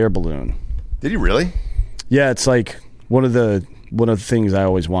a hot air balloon. Did he really? Yeah, it's like one of the things I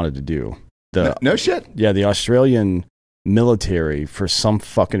always wanted to do. No shit? Yeah, the Australian military, for some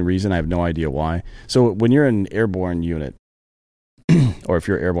fucking reason, I have no idea why. So when you're in an airborne unit, or if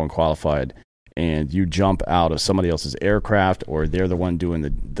you're airborne qualified, and you jump out of somebody else's aircraft, or they're the one doing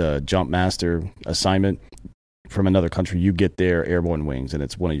the jump master assignment from another country, you get their airborne wings, and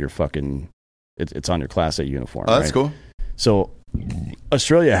it's one of your fucking, it's on your Class A uniform. Oh, that's cool. So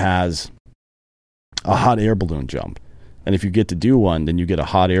Australia has a hot air balloon jump, and if you get to do one, then you get a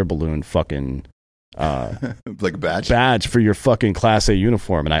hot air balloon fucking like a badge for your fucking Class A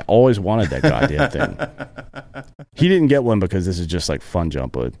uniform, and I always wanted that goddamn thing. He didn't get one because this is just like fun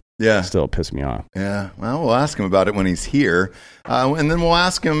jump, but still pissed me off. Yeah, well, we'll ask him about it when he's here, and then we'll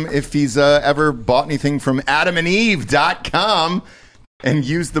ask him if he's ever bought anything from AdamandEve.com and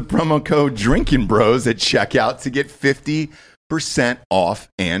use the promo code Drinking Bros at checkout to get 50% off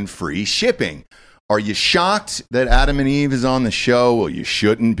and free shipping. Are you shocked that Adam and Eve is on the show? Well, you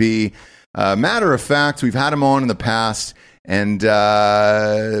shouldn't be. Matter of fact, we've had him on in the past, and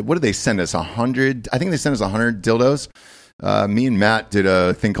what did they send us? 100? I think they sent us 100 dildos. Me and Matt did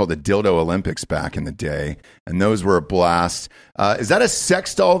a thing called the Dildo Olympics back in the day, and those were a blast. Is that a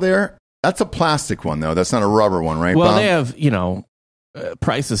sex doll there? That's a plastic one, though. That's not a rubber one, right, Well, Bob? they have,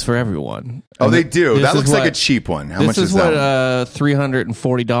 prices for everyone. Oh, they do. That looks like a cheap one. How much is that? This is what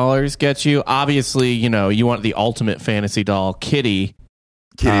 $340 gets you. Obviously, you want the ultimate fantasy doll, Kitty.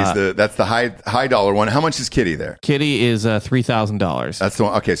 Kitty's that's the high dollar one. How much is Kitty there? Kitty is $3,000. That's the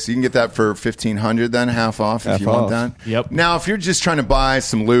one. Okay, so you can get that for $1,500 then, half off if you want that. Yep. Now, if you're just trying to buy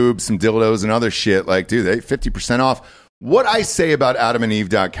some lube, some dildos, and other shit, like, dude, they 50% off. What I say about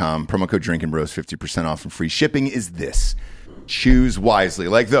AdamandEve.com, promo code Drinking Bros, 50% off and free shipping is this: choose wisely.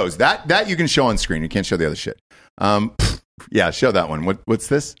 Like those that you can show on screen. You can't show the other shit. Yeah, show that one. What's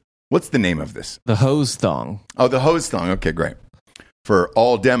this? What's the name of this? The hose thong. Oh, the hose thong. Okay, great. For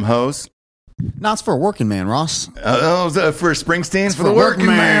all dem hoes. No, it's for a working man, Ross. For Springsteen? It's for the working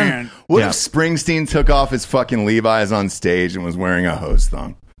man. What if Springsteen took off his fucking Levi's on stage and was wearing a hose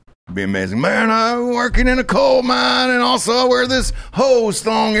thong? It'd be amazing. Man, I'm working in a coal mine, and also I wear this hose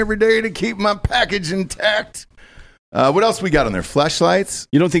thong every day to keep my package intact. What else we got on there? Fleshlights?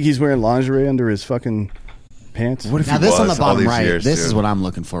 You don't think he's wearing lingerie under his fucking pants? What if now, he this was on the bottom right, years, this dude? is what I'm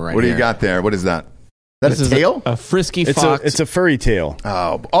looking for right What do here. you got there? What is that? That's a tail? A frisky fox. It's a furry tail.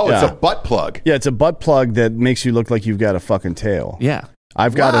 Oh, Yeah. It's a butt plug. Yeah, it's a butt plug that makes you look like you've got a fucking tail. Yeah.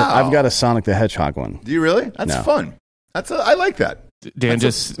 I've got a Sonic the Hedgehog one. Do you really? That's fun. I like that. Dan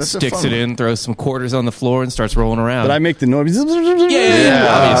just sticks it in, throws some quarters on the floor, and starts rolling around. But I make the noise.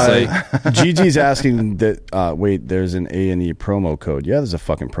 Obviously. Gigi's asking that, wait, there's an A&E promo code. Yeah, there's a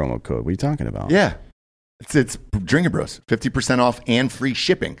fucking promo code. What are you talking about? Yeah. It's Drinking Bros. 50% off and free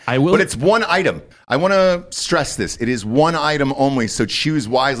shipping. But it's one item. I want to stress this. It is one item only, so choose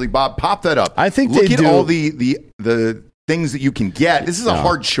wisely. Bob, pop that up. I think Look at all the things that you can get. This is a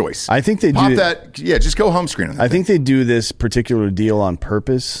hard choice. I think they pop do that. Yeah, just go home screen on that. I think they do this particular deal on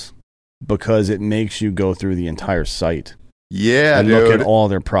purpose because it makes you go through the entire site. Yeah, and dude. look at all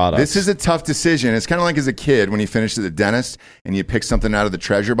their products. This is a tough decision. It's kind of like as a kid when you finish at the dentist and you pick something out of the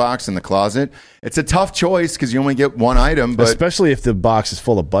treasure box in the closet. It's a tough choice because you only get one item. But especially if the box is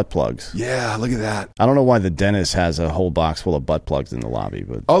full of butt plugs. Yeah, look at that. I don't know why the dentist has a whole box full of butt plugs in the lobby.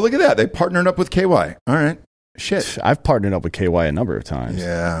 But oh, look at that. They partnered up with KY. All right. Shit. I've partnered up with KY a number of times.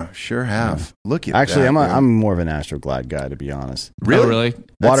 Yeah, sure have. Yeah. Look at Actually, that. I'm more of an Astroglide guy, to be honest. Really? Oh, really?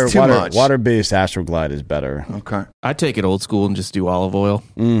 That's too much. Water-based Astroglide is better. Okay. I'd take it old school and just do olive oil.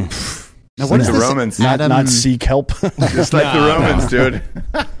 Now, what is the Romans? Not seek help. Just like the Romans, dude.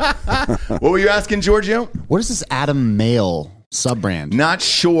 What were you asking, Giorgio? What is this Adam Male sub-brand? Not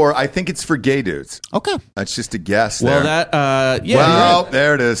sure. I think it's for gay dudes. Okay. That's just a guess. Well, there. yeah. Well,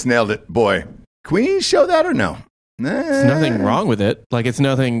 there it is. Nailed it. Boy. Can we show that or no? There's nothing wrong with it. Like, it's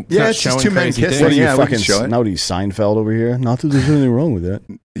nothing. Yeah, it's just two men kissing. What are you yeah, fucking Snouty Seinfeld over here? Not that there's anything wrong with that.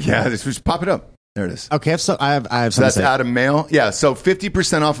 Yeah, just pop it up. There it is. Okay, I have so that's Adam Male. Yeah, so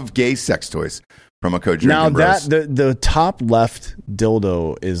 50% off of gay sex toys. Promo code Drinking Now Bros. the top left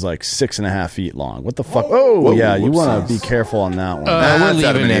dildo is like 6.5 feet long. What the fuck? Oh, yeah, you want to be careful on that one. We're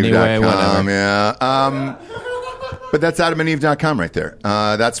leaving anyway. Whatever. Yeah. But that's AdamandEve.com right there.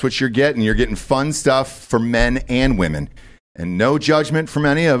 That's what you're getting. You're getting fun stuff for men and women. And no judgment from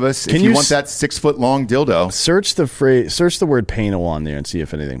any of us. If you want that 6 foot long dildo, search the word Panel on there and see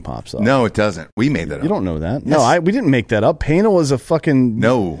if anything pops up. No, it doesn't. We made that up. You don't know that? Yes. No, we didn't make that up. Panel is a fucking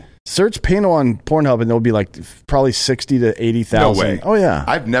no. Search Panel on Pornhub and there'll be like probably 60 to 80,000. No way. Oh yeah,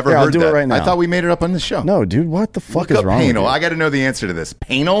 I've never heard I'll do that. it right now. I thought we made it up on the show. No, dude, what the fuck Look is wrong? Panel. With you? I got to know the answer to this.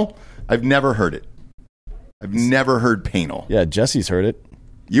 Panel. I've never heard it. I've never heard Panel. Yeah, Jesse's heard it.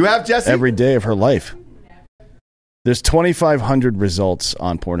 You have, Jesse? Every day of her life. There's 2,500 results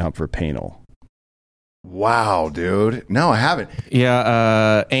on Pornhub for Panel. Wow, dude. No, I haven't.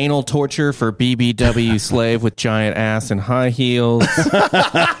 Yeah, anal torture for BBW slave with giant ass and high heels. Let's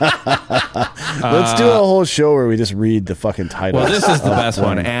do a whole show where we just read the fucking title. Well, this is the best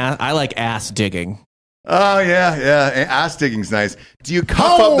one. I like ass digging. Oh, yeah. Ass digging's nice. Do you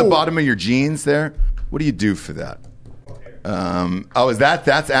cuff up the bottom of your jeans there? What do you do for that?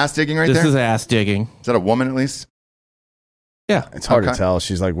 That's ass digging right there? This is ass digging. Is that a woman at least? Yeah. It's hard to tell.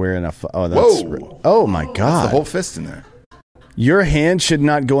 She's like wearing a... Whoa. Oh, my God. That's the whole fist in there. Your hand should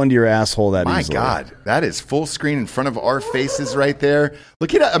not go into your asshole that easily. My God. That is full screen in front of our faces right there.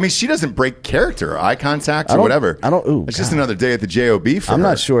 Look at it. I mean, she doesn't break character, eye contact, or whatever. It's just another day at the JOB for her. I'm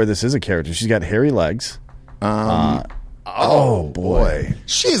not sure this is a character. She's got hairy legs. Oh, boy.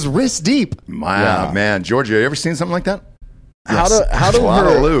 She's wrist deep. Wow, man. Georgia, you ever seen something like that? How do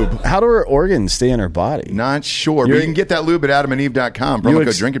her organs stay in her body? Not sure, but you can get that lube at AdamandEve.com. Promo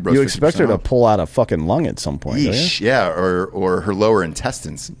code Drinking Bros. You expect her to pull out a fucking lung at some point, Yeesh, yeah, or her lower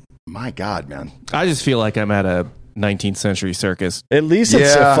intestines. My God, man. I just feel like I'm at a 19th century circus. At least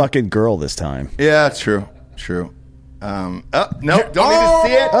it's a fucking girl this time. Yeah, true. No, don't need to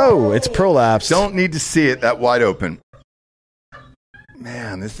see it. Oh, it's prolapse. Don't need to see it that wide open.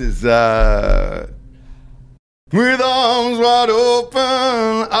 Man, this is with arms wide open.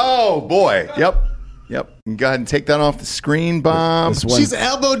 Oh boy. Yep. Go ahead and take that off the screen, Bob. She's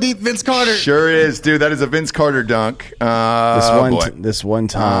elbow deep, Vince Carter. Sure is, dude. That is a Vince Carter dunk. This one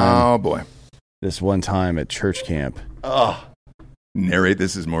time. Oh boy. This one time at church camp. Oh. Narrate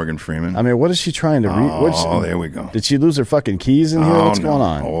this is Morgan Freeman. I mean, what is she trying to read? Oh, there we go. Did she lose her fucking keys in here? What's going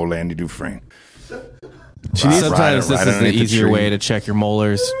on? Oh, Landy Dufresne. Sometimes this is the easier way to check your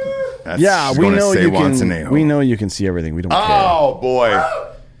molars. We know you can. We know you can see everything. We don't care. Oh boy,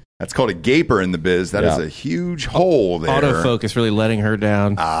 that's called a gaper in the biz. That is a huge hole there. Autofocus really letting her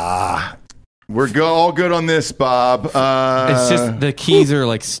down. We're all good on this, Bob. It's just the keys are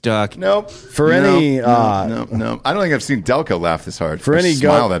like stuck. Nope. No. I don't think I've seen Delco laugh this hard. For any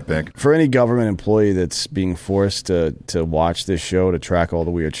smile that big. For any government employee that's being forced to watch this show to track all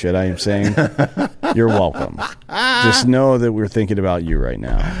the weird shit I am saying, you're welcome. Just know that we're thinking about you right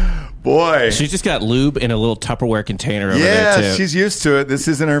now. Boy. She's just got lube in a little Tupperware container over there, too. Yeah, she's used to it. This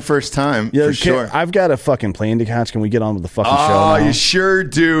isn't her first time, for sure. I've got a fucking plane to catch. Can we get on with the fucking show now? Oh, you sure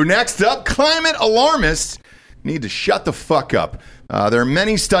do. Next up, climate alarmists need to shut the fuck up. There are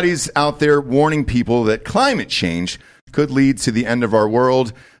many studies out there warning people that climate change could lead to the end of our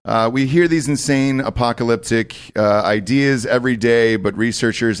world. We hear these insane apocalyptic ideas every day, but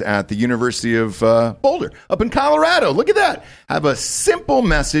researchers at the University of Boulder up in Colorado, look at that, have a simple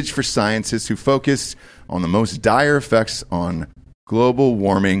message for scientists who focus on the most dire effects on global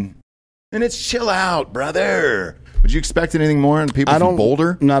warming. And it's chill out, brother. Would you expect anything more on people from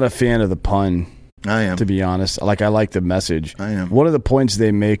Boulder? I'm not a fan of the pun. I am. To be honest. I like the message. I am. One of the points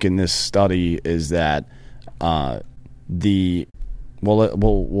they make in this study is that we'll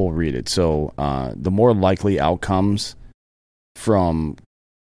read it. So the more likely outcomes from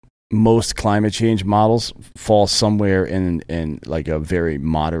most climate change models fall somewhere in like a very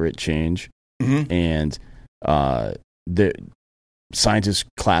moderate change. Mm-hmm. And the scientists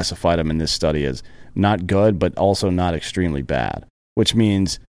classified them in this study as not good, but also not extremely bad, which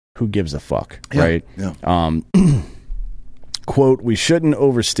means who gives a fuck, right? Yeah. Quote, "We shouldn't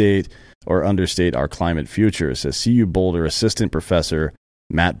overstate or understate our climate future," says CU Boulder assistant professor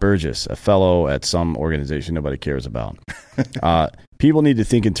Matt Burgess, a fellow at some organization nobody cares about. People need to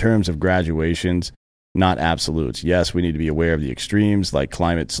think in terms of graduations, not absolutes. Yes, we need to be aware of the extremes, like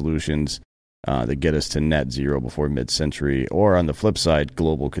climate solutions that get us to net zero before mid-century, or on the flip side,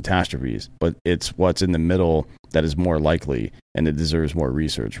 global catastrophes. But it's what's in the middle that is more likely, and it deserves more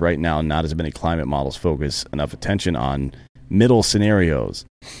research. Right now, not as many climate models focus enough attention on middle scenarios.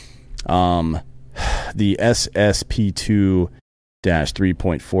 The SSP2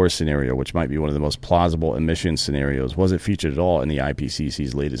 3.4 scenario, which might be one of the most plausible emission scenarios, wasn't featured at all in the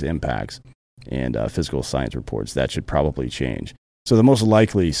IPCC's latest impacts and physical science reports. That should probably change. So the most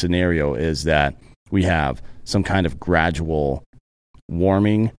likely scenario is that we have some kind of gradual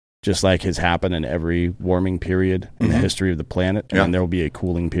warming, just like has happened in every warming period in the history of the planet, and then there will be a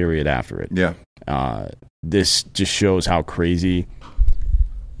cooling period after it. Yeah. This just shows how crazy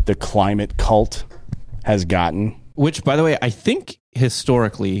the climate cult has gotten. Which, by the way, I think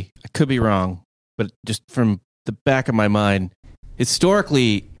historically, I could be wrong, but just from the back of my mind,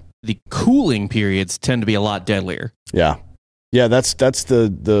 historically, the cooling periods tend to be a lot deadlier. Yeah. Yeah, that's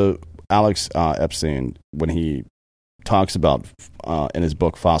the Alex Epstein, when he talks about in his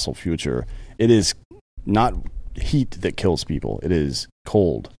book Fossil Future, it is not heat that kills people. It is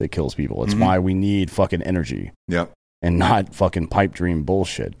cold that kills people. It's why we need fucking energy. Yeah. And not fucking pipe dream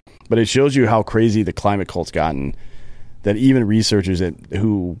bullshit. But it shows you how crazy the climate cult's gotten, that even researchers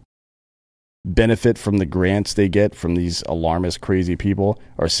who benefit from the grants they get from these alarmist, crazy people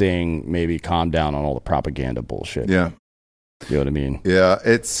are saying maybe calm down on all the propaganda bullshit. Yeah. You know what I mean? Yeah.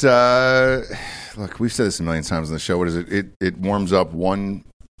 It's, look, we've said this a million times on the show. What is it? It warms up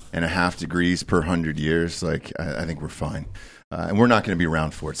 1.5 degrees per 100 years. Like, I think we're fine. And we're not going to be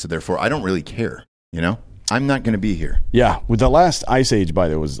around for it. So therefore, I don't really care, you know? I'm not going to be here. Yeah. With the last ice age, by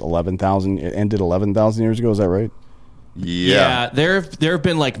the way, was 11,000. It ended 11,000 years ago. Is that right? Yeah. There have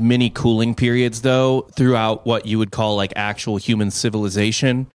been like mini cooling periods, though, throughout what you would call like actual human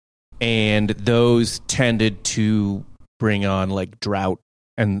civilization. And those tended to bring on like drought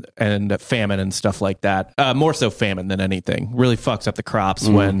and famine and stuff like that. More so famine than anything. Really fucks up the crops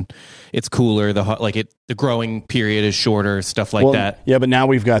when it's cooler. The growing period is shorter. Stuff like that. Yeah, but now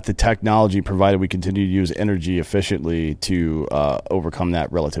we've got the technology, provided we continue to use energy efficiently, to overcome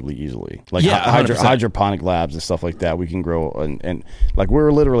that relatively easily. Like hydroponic labs and stuff like that. We can grow and like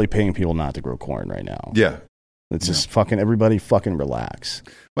we're literally paying people not to grow corn right now. Yeah. It's just fucking everybody fucking relax.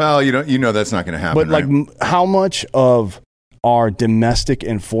 Well, you know that's not going to happen. But like, how much of our domestic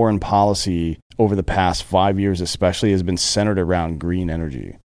and foreign policy over the past 5 years especially has been centered around green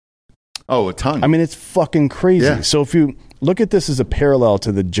energy? Oh, a ton. I mean, it's fucking crazy. Yeah. So if you look at this as a parallel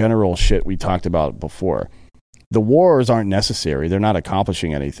to the general shit we talked about before, the wars aren't necessary. They're not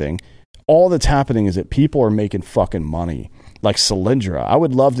accomplishing anything. All that's happening is that people are making fucking money. Like Solyndra. I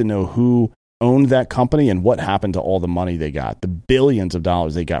would love to know who owned that company and what happened to all the money they got, the billions of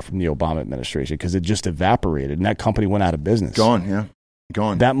dollars they got from the Obama administration, because it just evaporated and that company went out of business. Gone.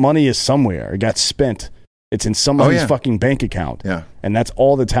 That money is somewhere. It got spent. It's in somebody's fucking bank account. Yeah. And that's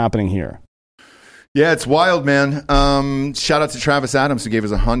all that's happening here. Yeah, it's wild, man. Shout out to Travis Adams, who gave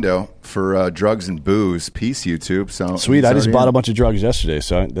us a hundo for drugs and booze. Peace, YouTube. So sweet. I just bought a bunch of drugs yesterday.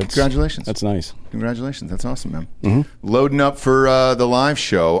 So congratulations. That's nice. Congratulations. That's awesome, man. Loading up for the live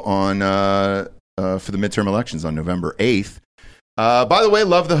show on for the midterm elections on November 8th. By the way,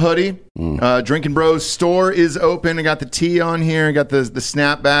 love the hoodie. Drinking Bros store is open. I got the tee on here. I got the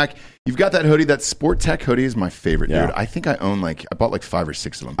snapback. You've got that hoodie. That Sport Tech hoodie is my favorite, dude. I think I bought like 5 or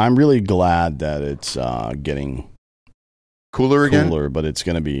 6 of them. I'm really glad that it's getting cooler again. But I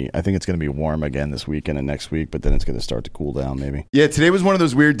think it's going to be warm again this weekend and next week, but then it's going to start to cool down maybe. Yeah, today was one of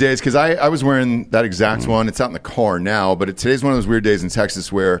those weird days because I was wearing that exact one. It's out in the car now, but today's one of those weird days in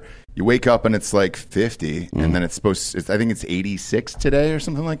Texas where you wake up and it's like 50 and then I think it's 86 today or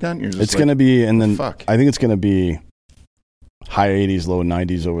something like that. And you're just it's going to be, and then I think it's going to be high 80s, low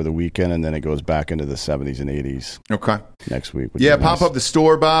 90s over the weekend, and then it goes back into the 70s and 80s. Okay. Next week. Yeah, pop up the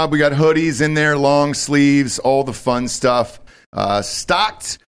store, Bob. We got hoodies in there, long sleeves, all the fun stuff.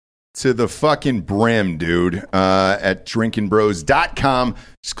 Stocked to the fucking brim, dude, at drinkingbros.com.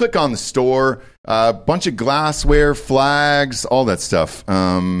 Just click on the store. Bunch of glassware, flags, all that stuff.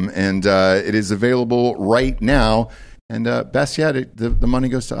 And it is available right now. And best yet, the money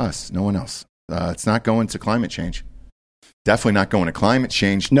goes to us, no one else. It's not going to climate change. Definitely not going to climate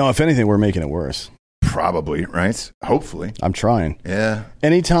change. No, if anything, we're making it worse. Probably, right? Hopefully. I'm trying. Yeah.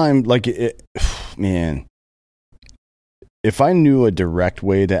 Anytime, man, if I knew a direct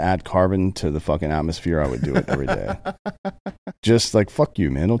way to add carbon to the fucking atmosphere, I would do it every day. just like, fuck you,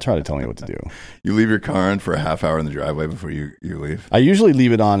 man. Don't try to tell me what to do. You leave your car on for a half hour in the driveway before you leave? I usually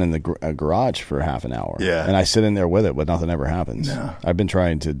leave it on in the garage for half an hour. Yeah. And I sit in there with it, but nothing ever happens. No. I've been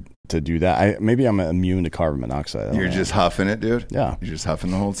trying to do that. Maybe I'm immune to carbon monoxide. You're just huffing it, dude? Yeah. You're just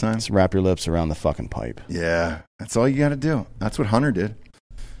huffing the whole time? Just wrap your lips around the fucking pipe. Yeah. That's all you got to do. That's what Hunter did.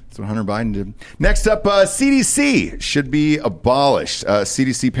 That's what Hunter Biden did. Next up, CDC should be abolished.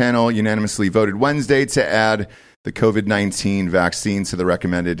 CDC panel unanimously voted Wednesday to add the COVID-19 vaccine to the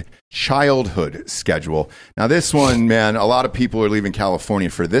recommended childhood schedule. Now, this one, man, a lot of people are leaving California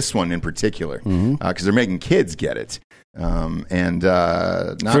for this one in particular because they're making kids get it.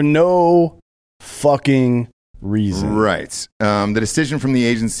 For no fucking reason. Right. The decision from the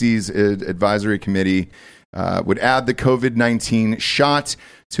agency's advisory committee would add the COVID-19 shot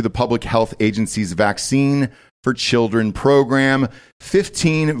to the Public Health Agency's Vaccine for Children program.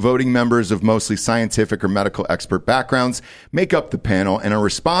 15 voting members of mostly scientific or medical expert backgrounds make up the panel and are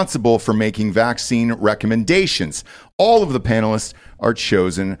responsible for making vaccine recommendations. All of the panelists are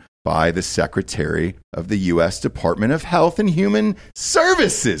chosen by the Secretary of the U.S. Department of Health and Human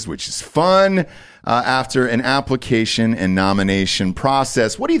Services, which is fun, after an application and nomination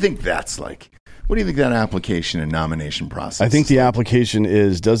process. What do you think that's like? What do you think that application and nomination process I think the application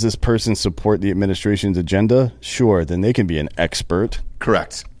is, does this person support the administration's agenda? Sure, then they can be an expert.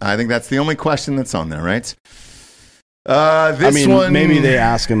 Correct. I think that's the only question that's on there, right? Maybe they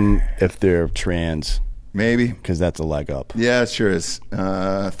ask them if they're trans. Maybe. Because that's a leg up. Yeah, it sure is.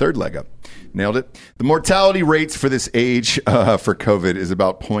 Third leg up. Nailed it. The mortality rates for this age for COVID is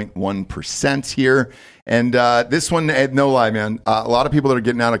about 0.1% here. And this one, no lie, man, a lot of people that are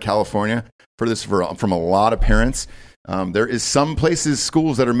getting out of California for this from a lot of parents. There is some places,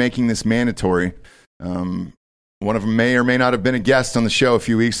 schools that are making this mandatory. One of them may or may not have been a guest on the show a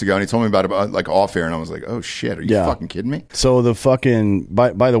few weeks ago, and he told me about it like off air, and I was like, oh shit, are you fucking kidding me? So the fucking,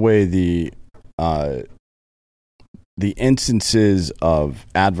 by the way, the instances of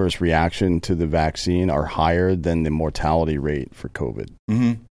adverse reaction to the vaccine are higher than the mortality rate for COVID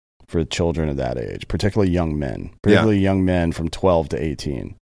for children of that age, particularly young men, young men from 12 to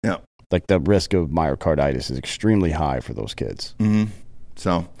 18. Yeah. Like the risk of myocarditis is extremely high for those kids.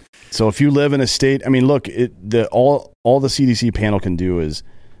 So if you live in a state, I mean, look, all the CDC panel can do is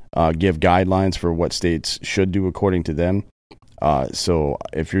give guidelines for what states should do according to them. So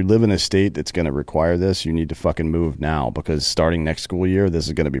if you live in a state that's going to require this, you need to fucking move now, because starting next school year, this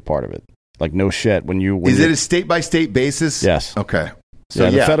is going to be part of it. Like, no shit. Is it a state by state basis? Yes. Okay. So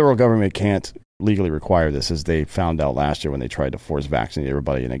the federal government can't legally require this, as they found out last year when they tried to force vaccinate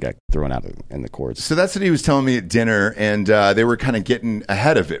everybody and they got thrown out in the courts. So that's what he was telling me at dinner, and they were kind of getting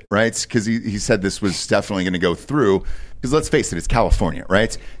ahead of it, right? Because he said this was definitely going to go through. Because let's face it, it's California,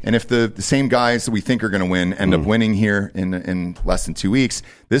 right? And if the same guys that we think are going to win end up winning here in less than 2 weeks,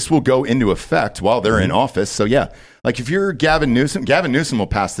 this will go into effect while they're in office. So yeah, like if you're Gavin Newsom will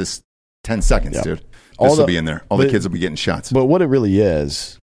pass this 10 seconds, dude. This will be in there. All the kids will be getting shots. But what it really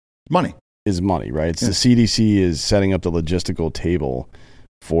is money, right? It's the CDC is setting up the logistical table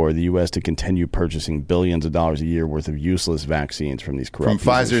for the U.S. to continue purchasing billions of dollars a year worth of useless vaccines from these corrupt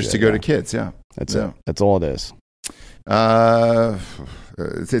from Pfizer's to go to kids. Yeah, that's it. That's all it is.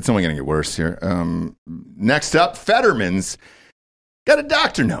 It's only going to get worse here. Next up, Fetterman's got a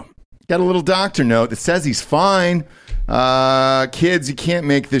doctor note. Got a little doctor note that says he's fine. Kids, you can't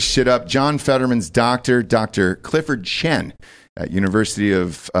make this shit up. John Fetterman's doctor, Dr. Clifford Chen at University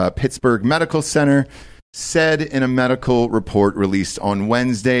of Pittsburgh Medical Center, said in a medical report released on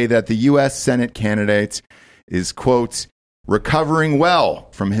Wednesday that the U.S. Senate candidate is, quote, recovering well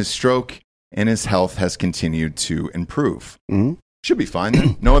from his stroke and his health has continued to improve. Should be fine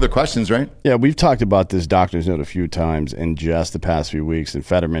then. No other questions, right? Yeah, we've talked about this doctor's note a few times in just the past few weeks, and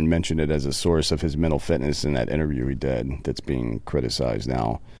Fetterman mentioned it as a source of his mental fitness in that interview he did that's being criticized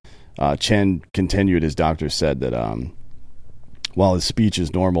now. Chen continued, his doctor said that while his speech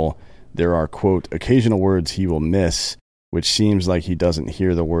is normal, there are, quote, occasional words he will miss, which seems like he doesn't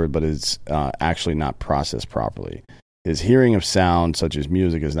hear the word but is actually not processed properly. His hearing of sound, such as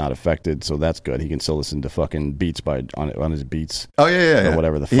music, is not affected, so that's good. He can still listen to fucking beats on his Beats. Oh, yeah. Or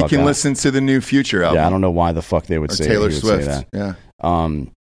whatever the fuck. He can listen to the new Future album. Yeah, I don't know why the fuck they would say Taylor Swift. Say that. Yeah.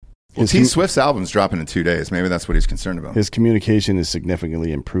 T. Swift's album's dropping in 2 days. Maybe that's what he's concerned about. His communication is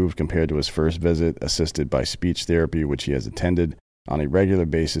significantly improved compared to his first visit, assisted by speech therapy, which he has attended on a regular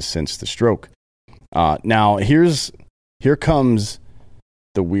basis since the stroke. Now, here comes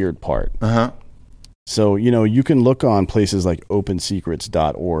the weird part. So, you can look on places like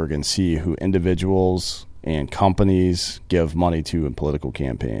opensecrets.org and see who individuals and companies give money to in political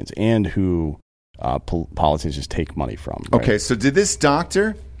campaigns and who politicians take money from. Right? Okay, so did this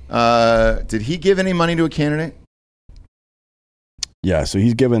doctor, did he give any money to a candidate? Yeah, so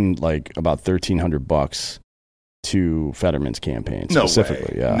he's given like about $1,300 to Fetterman's campaign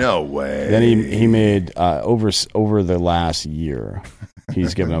specifically. No way. Yeah, no way. Then he made over the last year,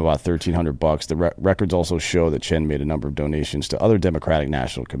 he's given about $1,300. The records also show that Chen made a number of donations to other Democratic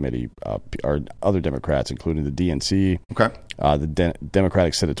National Committee or other Democrats, including the DNC, the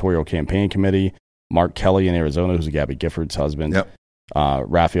Democratic Senatorial Campaign Committee, Mark Kelly in Arizona, who's Gabby Gifford's husband,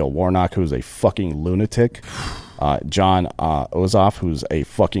 Raphael Warnock, who's a fucking lunatic. John Ossoff, who's a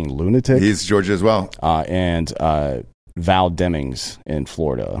fucking lunatic. He's Georgia as well. And Val Demings in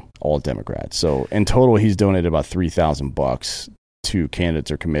Florida, all Democrats. So in total, he's donated about $3,000 to candidates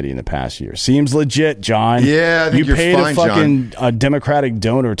or committee in the past year. Seems legit, John. Yeah, I think you paid fine, a fucking Democratic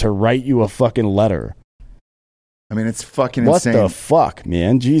donor to write you a fucking letter. I mean, it's fucking insane. What the fuck,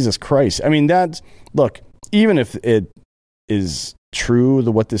 man? Jesus Christ. I mean, look, even if it is true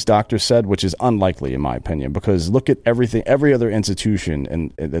what this doctor said, which is unlikely in my opinion, because look at every other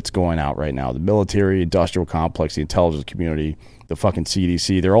institution that's going out right now, the military, industrial complex, the intelligence community, the fucking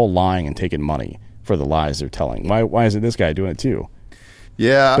CDC, they're all lying and taking money for the lies they're telling. Why isn't this guy doing it too?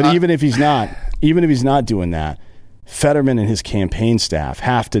 Yeah, but even if he's not doing that, Fetterman and his campaign staff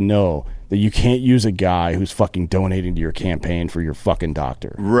have to know that you can't use a guy who's fucking donating to your campaign for your fucking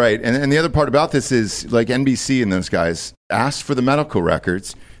doctor. Right. And the other part about this is, like, NBC and those guys asked for the medical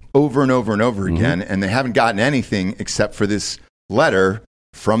records over and over and over again, and they haven't gotten anything except for this letter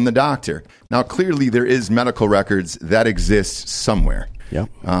from the doctor. Now, clearly there is medical records that exist somewhere. Yep.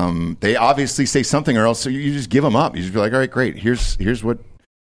 They obviously say something, or else you just give them up. You just be like, all right, great. Here's what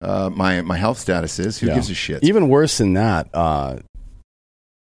my health status is. Who gives a shit? Even worse than that,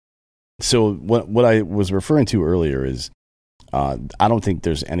 so what I was referring to earlier is I don't think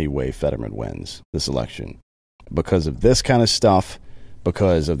there's any way Fetterman wins this election because of this kind of stuff,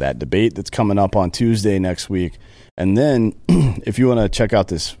 because of that debate that's coming up on Tuesday next week. And then if you want to check out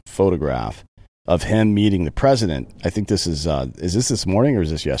this photograph of him meeting the president, I think this is this morning or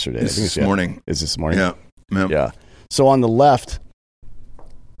is this yesterday? This is this morning. Is this morning? Yeah. So on the left,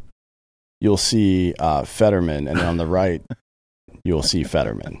 you'll see Fetterman, and then on the right, you'll see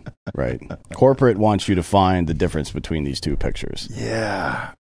Fetterman, right? Corporate wants you to find the difference between these two pictures.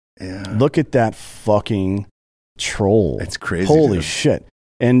 Yeah. Look at that fucking troll. It's crazy. Holy shit.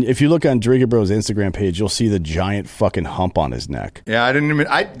 And if you look on Drinking Bros Instagram page, you'll see the giant fucking hump on his neck. Yeah, I didn't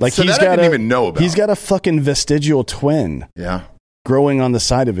even know about. He's got a fucking vestigial twin. Yeah. Growing on the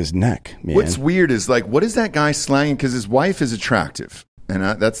side of his neck, man. What's weird is, like, what is that guy slanging? Because his wife is attractive. And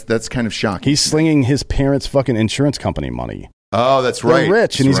that's kind of shocking. He's slinging his parents' fucking insurance company money. Oh, that's right. They're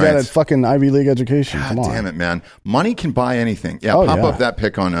rich, and he's got a fucking Ivy League education. God Come on. Damn it, man. Money can buy anything. Yeah, pop up that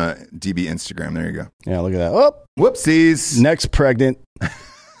pic on DB Instagram. There you go. Yeah, look at that. Oh, whoopsies. Next pregnant.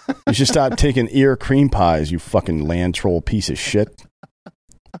 You should stop taking ear cream pies, you fucking land troll piece of shit.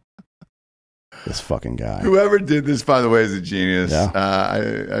 This fucking guy. Whoever did this, by the way, is a genius. Yeah.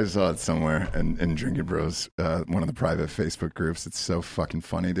 I saw it somewhere in Drinking Bros, one of the private Facebook groups. It's so fucking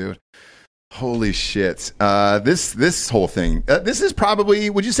funny, dude. Holy shit. This whole thing, this is probably,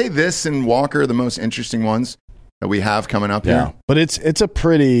 would you say this and Walker are the most interesting ones that we have coming up here? But it's a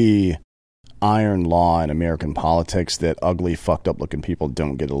pretty iron law in American politics that ugly, fucked up looking people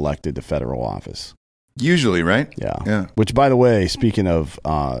don't get elected to federal office. Usually, right? Yeah. Which, by the way, speaking of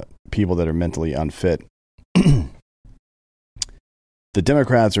people that are mentally unfit, the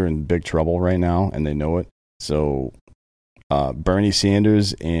Democrats are in big trouble right now, and they know it. So Bernie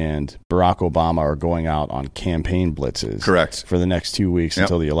Sanders and Barack Obama are going out on campaign blitzes. Correct. For the next 2 weeks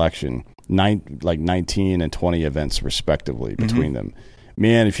until the election. 19 and 20 events, respectively, between them.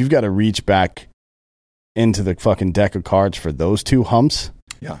 Man, if you've got to reach back into the fucking deck of cards for those two humps,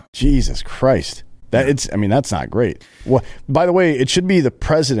 Jesus Christ. That's not great. Well, by the way, it should be the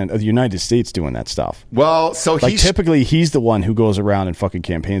president of the United States doing that stuff. Well, so typically he's the one who goes around and fucking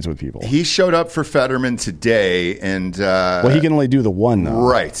campaigns with people. He showed up for Fetterman today, and he can only do the one though,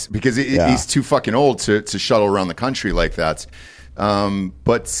 right? Because he's too fucking old to shuttle around the country like that.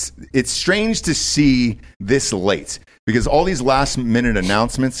 But it's strange to see this late because all these last minute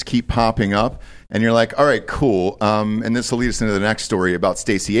announcements keep popping up. And you're like, all right, cool. And this will lead us into the next story about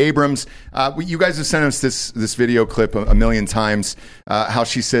Stacey Abrams. You guys have sent us this video clip a million times, how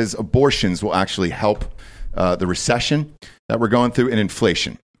she says abortions will actually help the recession that we're going through and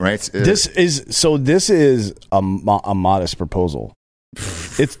inflation, right? This is a modest proposal.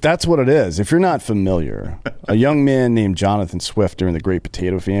 That's what it is. If you're not familiar, a young man named Jonathan Swift during the Great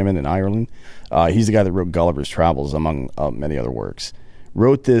Potato Famine in Ireland, he's the guy that wrote Gulliver's Travels, among many other works,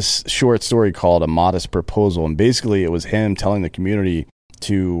 wrote this short story called A Modest Proposal. And basically it was him telling the community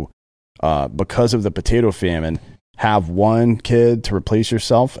to, because of the potato famine, have one kid to replace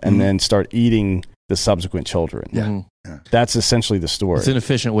yourself and then start eating the subsequent children. Yeah. That's essentially the story. It's an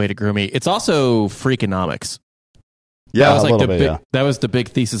efficient way to groom me. It's also Freakonomics. Yeah, that was like that was the big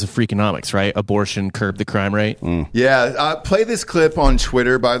thesis of Freakonomics, right? Abortion, curb the crime rate. Yeah, play this clip on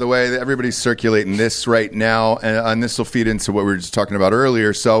Twitter, by the way. Everybody's circulating this right now, and this will feed into what we were just talking about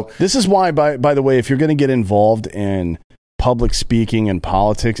earlier. So this is why, by the way, if you're going to get involved in public speaking and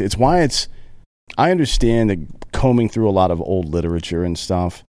politics, it's why I understand that combing through a lot of old literature and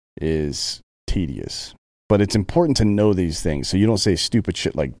stuff is tedious, but it's important to know these things so you don't say stupid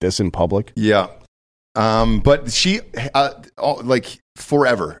shit like this in public. Yeah. But she, like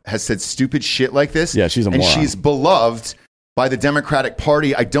forever has said stupid shit like this. Yeah, she's a moron. And she's beloved by the Democratic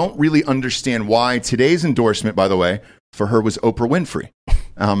Party. I don't really understand why. Today's endorsement, by the way, for her was Oprah Winfrey.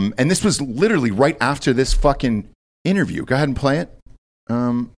 And this was literally right after this fucking interview. Go ahead and play it.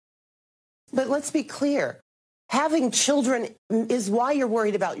 But let's be clear. Having children is why you're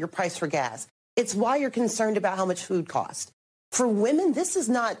worried about your price for gas. It's why you're concerned about how much food costs. For women, this is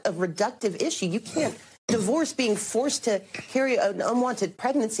not a reductive issue. You can't divorce being forced to carry an unwanted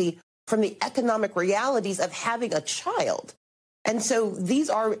pregnancy from the economic realities of having a child. And so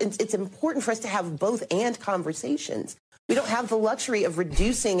it's important for us to have both and conversations. We don't have the luxury of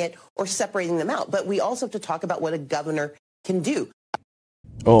reducing it or separating them out, but we also have to talk about what a governor can do.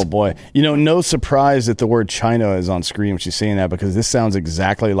 Oh, boy. No surprise that the word China is on screen when she's saying that, because this sounds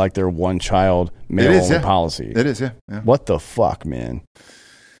exactly like their one-child male-only policy. It is, yeah. What the fuck, man?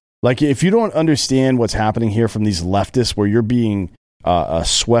 Like, if you don't understand what's happening here from these leftists, where you're being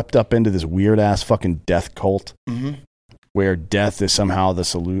swept up into this weird-ass fucking death cult, where death is somehow the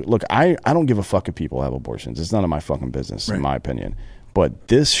solution. Look, I don't give a fuck if people have abortions. It's none of my fucking business, in my opinion. But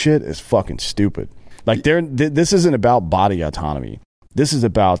this shit is fucking stupid. Like, this isn't about body autonomy. This is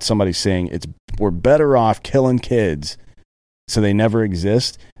about somebody saying we're better off killing kids so they never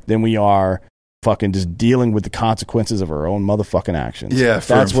exist than we are fucking just dealing with the consequences of our own motherfucking actions. Yeah,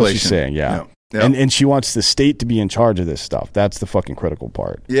 that's what she's saying. Yeah. And she wants the state to be in charge of this stuff. That's the fucking critical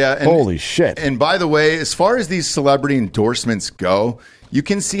part. Yeah. Holy shit. And by the way, as far as these celebrity endorsements go, you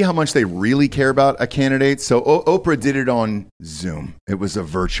can see how much they really care about a candidate. So Oprah did it on Zoom. It was a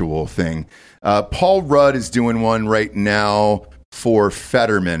virtual thing. Paul Rudd is doing one right now for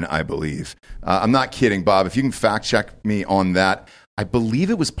Fetterman, I believe. I'm not kidding, Bob. If you can fact check me on that. I believe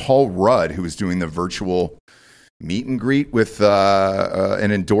it was Paul Rudd who was doing the virtual meet and greet with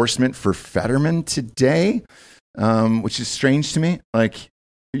an endorsement for Fetterman today, which is strange to me. Like,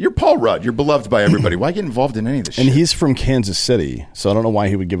 you're Paul Rudd. You're beloved by everybody. Why get involved in any of this shit? And he's from Kansas City, so I don't know why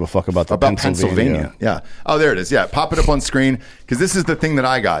he would give a fuck about Pennsylvania. Yeah. Oh, there it is. Yeah, pop it up on screen, because this is the thing that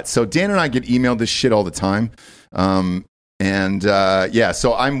I got. So Dan and I get emailed this shit all the time. So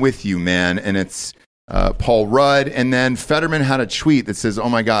I'm with you, man. And it's Paul Rudd. And then Fetterman had a tweet that says, "Oh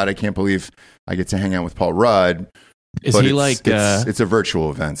my God, I can't believe I get to hang out with Paul Rudd." Is he like it's a virtual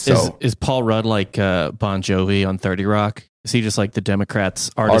event? So is Paul Rudd like Bon Jovi on 30 Rock? Is he just like the Democrats'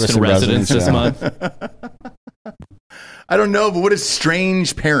 artist in residence this month? I don't know, but what a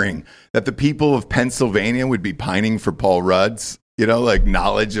strange pairing that the people of Pennsylvania would be pining for Paul Rudd's, like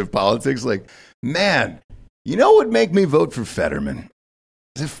knowledge of politics. Like, man, what would make me vote for Fetterman?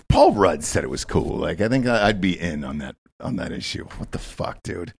 If Paul Rudd said it was cool, like, I think I'd be in on that issue. What the fuck,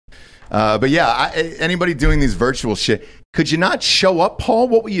 dude? But yeah, anybody doing these virtual shit, could you not show up, Paul?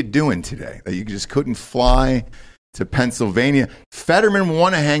 What were you doing today that you just couldn't fly to Pennsylvania? Fetterman would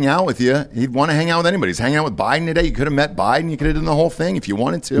want to hang out with you. He'd want to hang out with anybody. He's hanging out with Biden today. You could have met Biden. You could have done the whole thing if you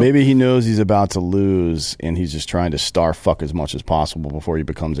wanted to. Maybe he knows he's about to lose, and he's just trying to star fuck as much as possible before he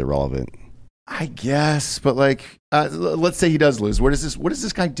becomes irrelevant. I guess, but like, let's say he does lose. What does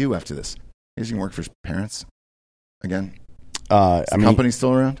this guy do after this? He's going to work for his parents again? Is the company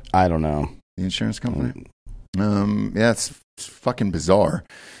still around? I don't know. The insurance company? Yeah, it's fucking bizarre.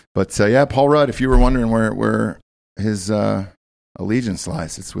 But yeah, Paul Rudd, if you were wondering where his allegiance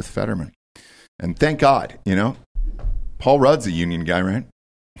lies, it's with Fetterman. And thank God, Paul Rudd's a union guy, right?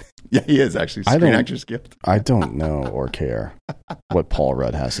 Yeah, he is actually. Screen Actors Guild. I don't know or care what Paul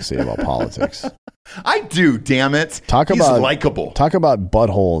Rudd has to say about politics. I do, damn it. He's likable. Talk about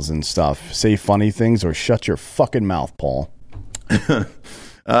buttholes and stuff. Say funny things or shut your fucking mouth, Paul.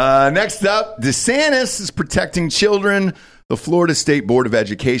 Next up, DeSantis is protecting children. The Florida State Board of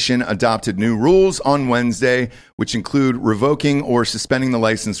Education adopted new rules on Wednesday, which include revoking or suspending the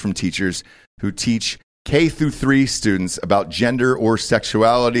license from teachers who teach K through 3 students about gender or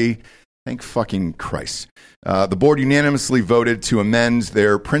sexuality. Thank fucking Christ. The board unanimously voted to amend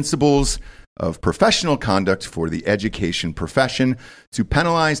their principles of professional conduct for the education profession to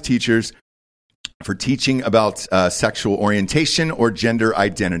penalize teachers for teaching about sexual orientation or gender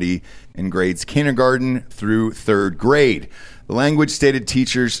identity in grades kindergarten through third grade. The language stated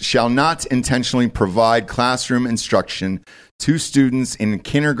teachers shall not intentionally provide classroom instruction to students in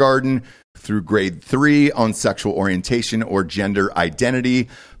kindergarten through grade 3 on sexual orientation or gender identity.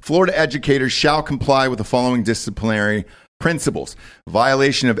 Florida educators shall comply with the following disciplinary principles.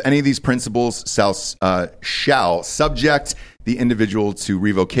 Violation of any of these principles shall subject the individual to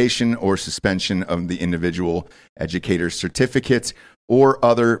revocation or suspension of the individual educator's certificate or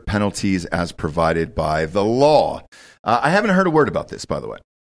other penalties as provided by the law. I haven't heard a word about this, by the way.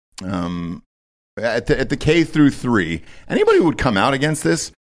 At the K through 3, anybody who would come out against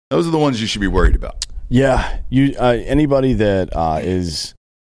this, those are the ones you should be worried about. Yeah, anybody that is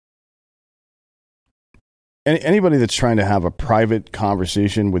anybody that's trying to have a private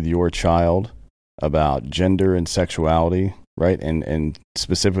conversation with your child about gender and sexuality, right, and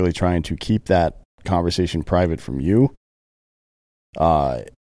specifically trying to keep that conversation private from you,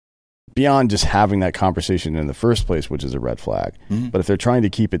 beyond just having that conversation in the first place, which is a red flag. Mm-hmm. But if they're trying to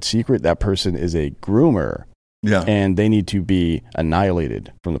keep it secret, that person is a groomer. Yeah. And they need to be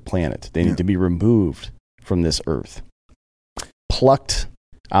annihilated from the planet. They need to be removed from this earth, plucked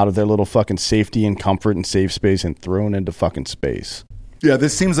out of their little fucking safety and comfort and safe space and thrown into fucking space. Yeah,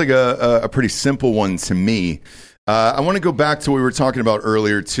 this seems like a pretty simple one to me. I want to go back to what we were talking about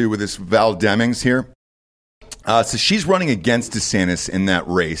earlier, too, with this Val Demings here. So she's running against DeSantis in that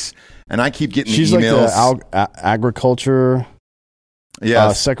race. And I keep getting she's emails. Like the agriculture...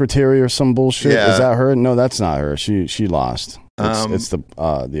 secretary or some bullshit. Yeah. Is that her? No, that's not her. She lost. It's the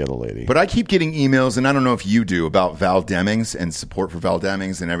other lady. But I keep getting emails, and I don't know if you do, about Val Demings and support for Val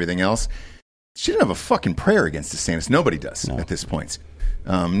Demings and everything else. She didn't have a fucking prayer against DeSantis. Nobody does at this point.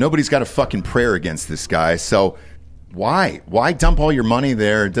 Nobody's got a fucking prayer against this guy. So why dump all your money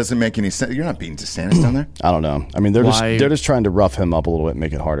there? It doesn't make any sense. You're not beating DeSantis down there. I don't know. I mean, they're just trying to rough him up a little bit, and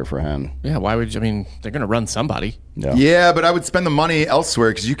make it harder for him. Yeah. Why would you? I mean, they're going to run somebody. Yeah, but I would spend the money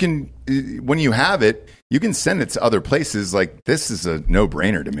elsewhere because you can, when you have it, you can send it to other places. Like, this is a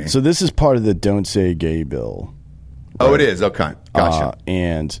no-brainer to me. So this is part of the Don't Say Gay bill. Right? Oh, it is? Okay. Gotcha.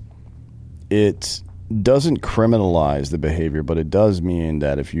 And it doesn't criminalize the behavior, but it does mean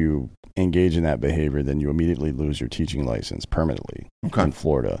that if you engage in that behavior, then you immediately lose your teaching license permanently in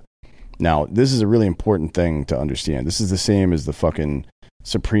Florida. Now, this is a really important thing to understand. This is the same as the fucking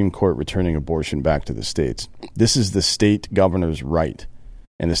Supreme Court returning abortion back to the states. This is the state governor's right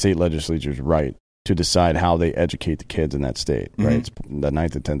and the state legislature's right to decide how they educate the kids in that state, right? It's the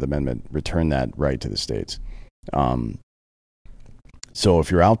 9th and 10th Amendment return that right to the states. So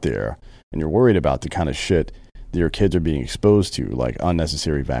if you're out there and you're worried about the kind of shit that your kids are being exposed to, like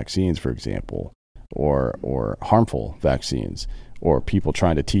unnecessary vaccines, for example, or harmful vaccines, or people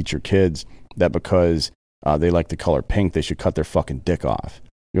trying to teach your kids that because they like the color pink, they should cut their fucking dick off.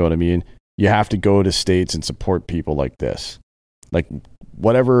 You know what I mean? You have to go to states and support people like this. Like,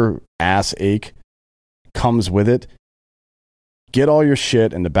 whatever ass ache comes with it, get all your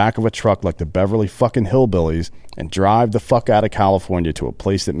shit in the back of a truck like the Beverly fucking Hillbillies and drive the fuck out of California to a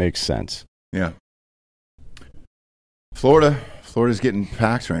place that makes sense. Yeah. Florida's getting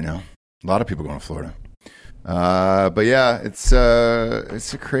packed right now. A lot of people going to Florida. But yeah, it's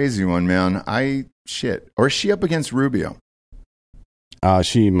a crazy one, man. Or is she up against Rubio?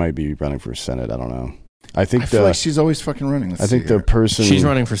 She might be running for Senate. I don't know. I feel like she's always fucking running. She's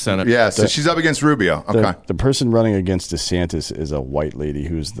running for Senate. Yeah, so she's up against Rubio. Okay. The person running against DeSantis is a white lady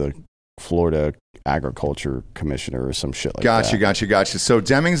who's the Florida agriculture commissioner or some shit like that. Gotcha. So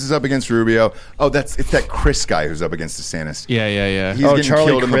Demings is up against Rubio. Oh, it's that Chris guy who's up against DeSantis. Yeah. He's getting Charlie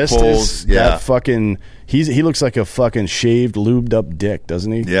killed Crist in the polls. That fucking he looks like a fucking shaved, lubed up dick,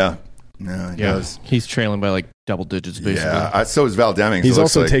 doesn't he? Yeah. No, he does. He's trailing by like double digits, basically. Yeah, so is Val Demings. He's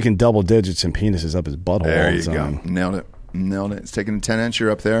also taking double digits and penises up his butthole. There you go. Nailed it. It's taking a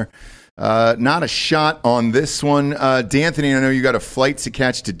 10-incher up there. Not a shot on this one. D'Anthony, I know you got a flight to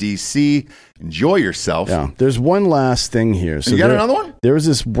catch to D.C. Enjoy yourself. Yeah. There's one last thing here. So you got another one? There was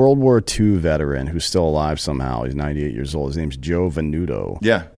this World War II veteran who's still alive somehow. He's 98 years old. His name's Joe Venuto.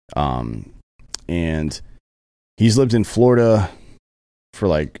 Yeah. And he's lived in Florida for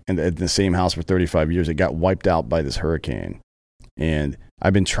in the same house for 35 years. It got wiped out by this hurricane. And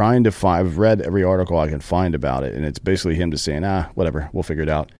I've been trying to I've read every article I can find about it, and it's basically him just saying, whatever, we'll figure it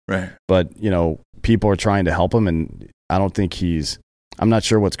out. Right. But, people are trying to help him, and I don't think I'm not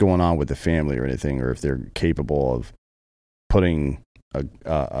sure what's going on with the family or anything, or if they're capable of putting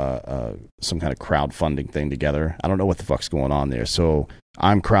some kind of crowdfunding thing together. I don't know what the fuck's going on there. So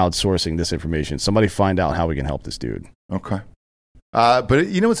I'm crowdsourcing this information. Somebody find out how we can help this dude. Okay. But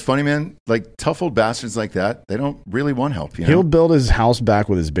you know what's funny, man? Like tough old bastards like that, they don't really want help. You know? He'll build his house back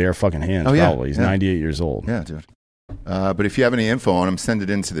with his bare fucking hands. Oh, yeah. Probably. He's 98 years old. Yeah, dude. But if you have any info on him, send it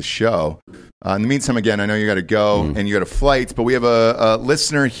into the show. In the meantime, again, I know you got to go and you got a flight, but we have a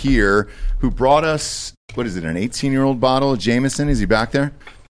listener here who brought us, what is it, an 18-year-old bottle of Jameson? Is he back there?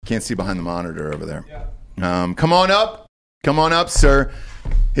 Can't see behind the monitor over there. Yeah. Come on up. Come on up, sir.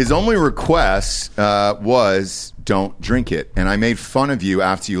 His only request was don't drink it. And I made fun of you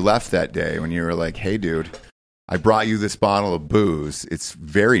after you left that day when you were like, hey, dude, I brought you this bottle of booze. It's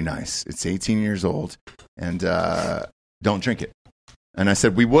very nice. It's 18 years old. And don't drink it. And I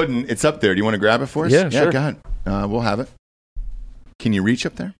said, we wouldn't. It's up there. Do you want to grab it for us? Yeah, sure. Go ahead. We'll have it. Can you reach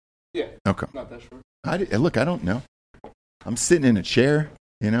up there? Yeah. Okay. Not that short. Look, I don't know. I'm sitting in a chair.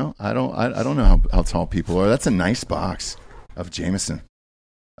 You know, I don't know how tall people are. That's a nice box of Jameson.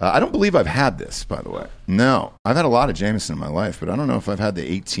 I don't believe I've had this, by the way. No, I've had a lot of Jameson in my life, but I don't know if I've had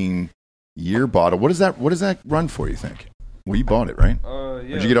the 18-year bottle. What does that run for, you think? Well, you bought it, right? Yeah. Or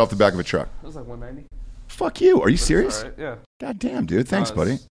did you get it off the back of a truck? It was like $190. Fuck you. Are you serious? Right. Yeah. God damn, dude. Thanks,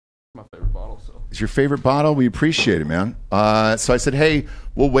 buddy. It's my favorite bottle. So. It's your favorite bottle? We appreciate it, man. So I said, hey,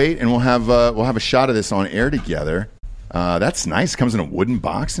 we'll wait and we'll have a shot of this on air together. That's nice. Comes in a wooden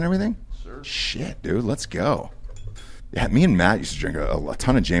box and everything. Sure. Shit, dude. Let's go. Yeah, me and Matt used to drink a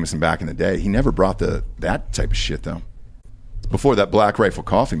ton of Jameson back in the day. He never brought that type of shit, though. Before that Black Rifle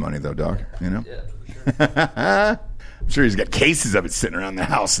coffee money, though, dog. You know? Yeah, for sure. I'm sure he's got cases of it sitting around the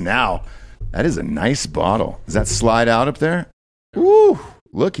house now. That is a nice bottle. Does that slide out up there? Woo!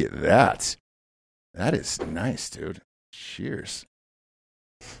 Look at that. That is nice, dude. Cheers.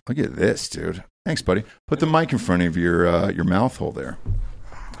 Look at this, dude. Thanks, buddy. Put the mic in front of your mouth hole there.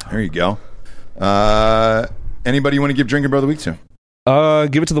 There you go. Anybody you want to give Drinking Bro of the Week to?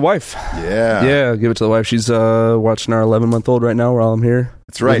 Give it to the wife. Yeah, give it to the wife. She's watching our 11-month-old right now while I'm here.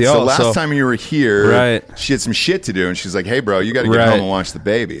 That's right. So last time you were here, she had some shit to do, and she's like, "Hey, bro, you got to get home and watch the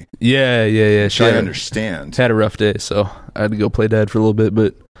baby." Yeah. She I understand. Had a rough day, so I had to go play dad for a little bit,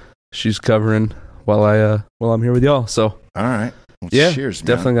 but she's covering while I'm here with y'all. So all right, well, yeah, cheers, man.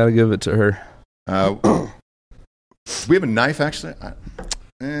 Definitely got to give it to her. We have a knife, actually.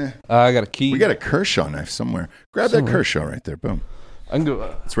 I got a key. We got a Kershaw knife somewhere. Grab that Kershaw right there. Boom. I can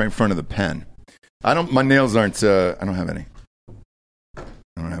go. It's right in front of the pen. My nails aren't. I don't have any.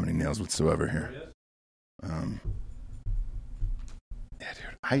 I don't have any nails whatsoever here. Yeah,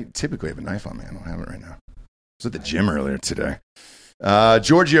 dude. I typically have a knife on me. I don't have it right now. I was at the gym earlier today.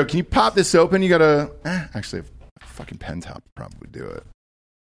 Giorgio, can you pop this open? You got a. Actually, a fucking pen top would probably do it.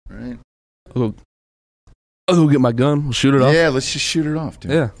 Right. I'll go get my gun. We'll shoot it off. Yeah, let's just shoot it off,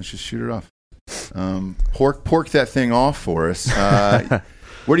 dude. Yeah. Let's just shoot it off. Pork that thing off for us.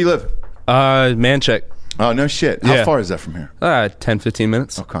 Where do you live? Mancheck. Oh, no shit. How far is that from here? 10, 15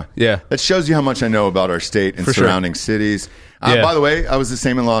 minutes. Okay. Yeah. That shows you how much I know about our state and surrounding cities. By the way, I was the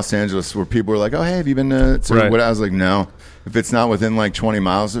same in Los Angeles where people were like, oh, hey, have you been to what? I was like, no. If it's not within like 20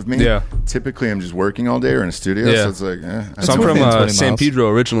 miles of me, typically I'm just working all day or in a studio. So it's like, So I'm from San Pedro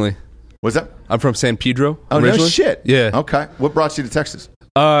originally. What's that? I'm from San Pedro. Oh, originally. No shit. Yeah. Okay. What brought you to Texas?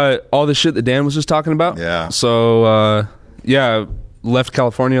 All the shit that Dan was just talking about. Yeah. So, I left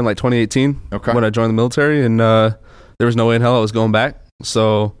California in like 2018 when I joined the military, and there was no way in hell I was going back.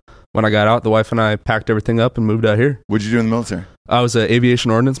 So when I got out, the wife and I packed everything up and moved out here. What'd you do in the military? I was an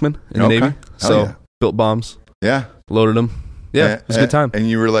aviation ordnanceman in the Navy. So built bombs. Yeah. Loaded them. Yeah, it was a good time. And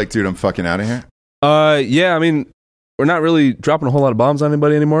you were like, dude, I'm fucking out of here? Yeah, I mean, we're not really dropping a whole lot of bombs on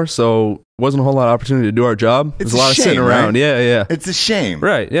anybody anymore, so wasn't a whole lot of opportunity to do our job. It's There's a lot of sitting around. Right? Yeah. It's a shame.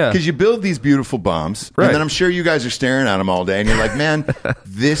 Right, yeah. Because you build these beautiful bombs, and then I'm sure you guys are staring at them all day, and you're like, man,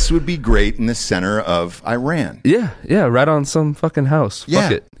 this would be great in the center of Iran. Yeah, right on some fucking house. Yeah.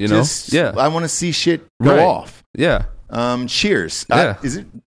 Fuck it, you know? I want to see shit go off. Yeah. Cheers. Yeah.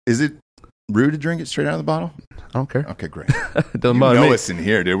 Is it rude to drink it straight out of the bottle? I don't care. Okay, great. Don't you bother know me. us in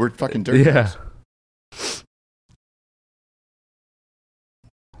here, dude. We're fucking dirty. Yeah. Guys.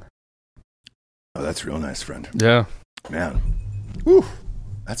 Oh, that's real nice, friend. Yeah. Man. Whew.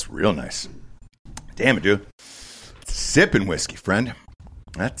 That's real nice. Damn it, dude. Sipping whiskey, friend.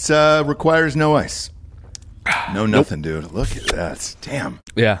 That requires no ice. No nothing, dude. Look at that. Damn.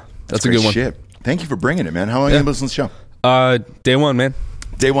 Yeah. That's a good one. Shit. Thank you for bringing it, man. How long have you been listening to the show? Day one, man.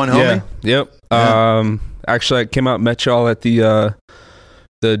 Day one, homie? Yeah. Yep. Yeah. Actually, I came out and met y'all at the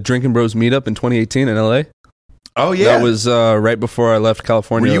Drinking Bros meetup in 2018 in LA. Oh, yeah. That was right before I left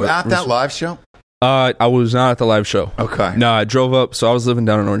California. Were you at that live show? I was not at the live show. Okay. No, I drove up. So I was living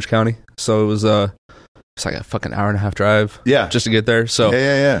down in Orange County. So it was it's like a fucking hour and a half drive. Yeah. Just to get there. So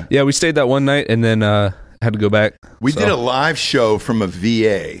yeah. We stayed that one night and then had to go back. We did a live show from a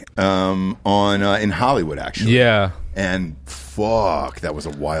VA in Hollywood, actually. Yeah. And fuck, that was a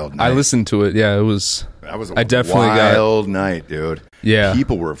wild night. I listened to it. Yeah, it was. That was a wild night, dude. Yeah.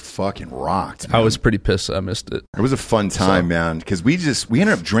 People were fucking rocked, man. I was pretty pissed I missed it. It was a fun time, man, because we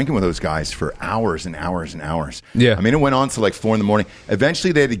ended up drinking with those guys for hours and hours and hours. Yeah. I mean, it went on to like 4 a.m.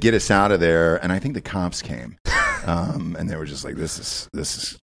 Eventually, they had to get us out of there, and I think the cops came. And they were just like, this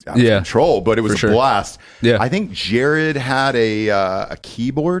is out of control, but it was a blast. Yeah. I think Jared had a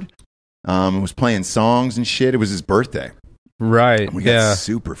keyboard, was playing songs and shit. It was his birthday. Right. And we got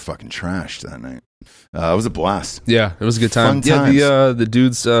super fucking trashed that night. It was a blast. Yeah, it was a good time. Fun times. The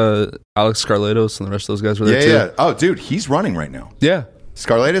dudes, Alex Scarlatos and the rest of those guys were there too. Yeah. Oh, dude, he's running right now. Yeah.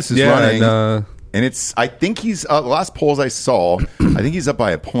 Scarlatos is running. And it's, I think he's, the last polls I saw, I think he's up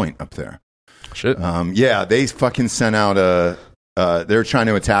by a point up there. Shit. Yeah, they fucking sent out they're trying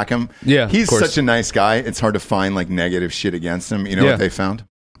to attack him. Yeah. He's such a nice guy. It's hard to find like negative shit against him. You know what they found?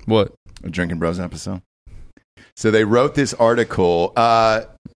 What? A Drinking Bros episode. So they wrote this article.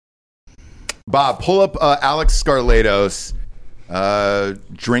 Bob, pull up Alex Scarlatos,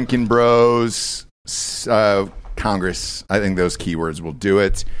 Drinking Bros, Congress. I think those keywords will do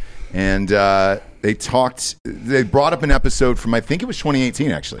it. And they brought up an episode from, I think it was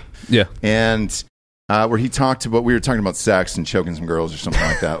 2018, actually. Yeah. And where he talked about, we were talking about sex and choking some girls or something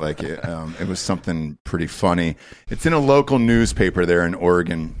like that. Like it was something pretty funny. It's in a local newspaper there in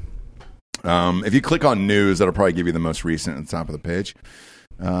Oregon. If you click on news, that'll probably give you the most recent at the top of the page.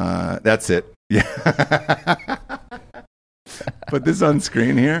 That's it. Yeah. Put this on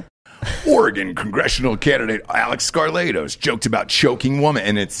screen here. Oregon congressional candidate Alex Scarlatos joked about choking woman,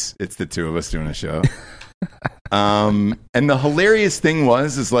 and it's the two of us doing a show. And the hilarious thing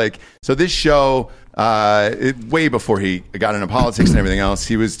is like, so this show, way before he got into politics and everything else,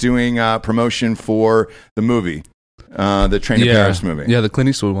 he was doing promotion for the movie. The Train to Paris movie. Yeah, the Clint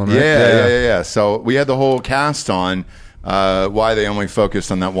Eastwood one, right? Yeah. So we had the whole cast on. Why they only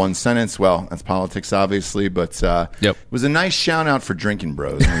focused on that one sentence. Well, that's politics, obviously, but it was a nice shout out for Drinking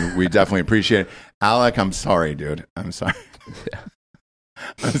Bros. We definitely appreciate it. Alec, I'm sorry, dude. I'm sorry.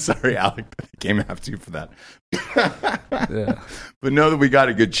 I'm sorry, Alec, that I came after you for that. But know that we got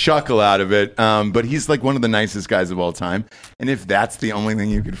a good chuckle out of it. But he's like one of the nicest guys of all time. And if that's the only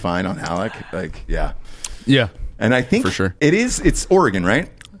thing you could find on Alec, like, yeah. And I think for sure. it's Oregon, right?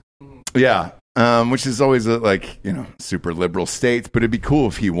 Yeah. Which is always a super liberal state, but it'd be cool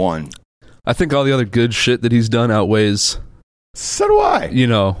if he won. I think all the other good shit that he's done outweighs. So do I. A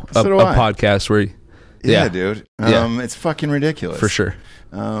podcast where dude. It's fucking ridiculous. For sure.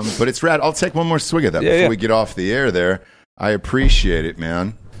 But it's rad. I'll take one more swig of that before we get off the air there. I appreciate it,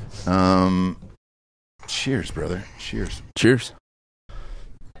 man. Cheers, brother. Cheers.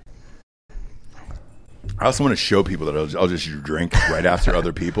 I also want to show people that I'll just drink right after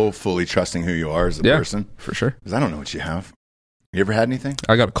other people, fully trusting who you are as a person. For sure. Because I don't know what you have. You ever had anything?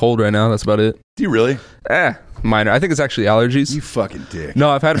 I got a cold right now. That's about it. Do you really? Minor. I think it's actually allergies. You fucking dick. No,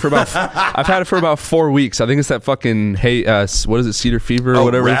 I've had it for about 4 weeks. I think it's that fucking what is it, cedar fever or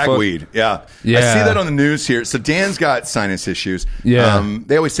whatever? Ragweed. Yeah. I see that on the news here. So Dan's got sinus issues. Yeah.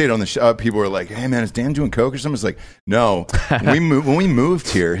 They always say it on the show. People are like, "Hey man, is Dan doing coke or something?" It's like, no. When we moved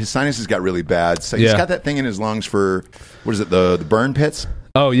here, his sinuses got really bad. So he's got that thing in his lungs for what is it? The burn pits.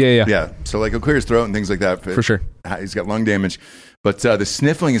 Oh yeah. Yeah. So like he'll clear his throat and things like that. For sure. He's got lung damage. But the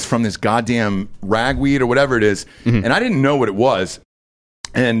sniffling is from this goddamn ragweed or whatever it is. Mm-hmm. And I didn't know what it was.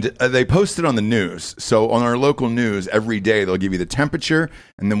 And they posted on the news. So on our local news, every day they'll give you the temperature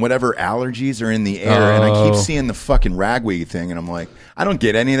and then whatever allergies are in the air. And I keep seeing the fucking ragweed thing. And I'm like, I don't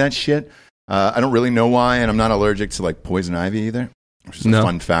get any of that shit. I don't really know why. And I'm not allergic to like poison ivy either, which is a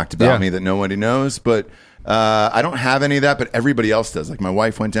fun fact about me that nobody knows. But I don't have any of that, but everybody else does. Like my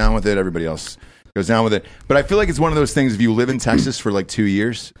wife went down with it. Everybody else goes down with it. But I feel like it's one of those things, if you live in Texas for like 2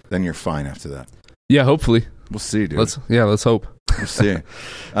 years, then you're fine after that. Yeah, hopefully. We'll see, dude. Let's hope. We'll see.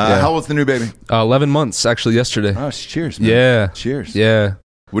 How old's the new baby? 11 months, actually, yesterday. Oh, cheers, man. Yeah. Cheers. Yeah.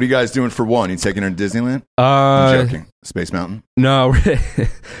 What are you guys doing for one? You taking her to Disneyland? I'm joking. Space Mountain? No,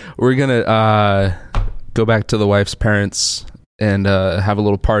 we're going to go back to the wife's parents and have a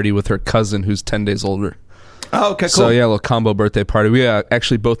little party with her cousin who's 10 days older. Oh, okay, cool. So, yeah, a little combo birthday party. We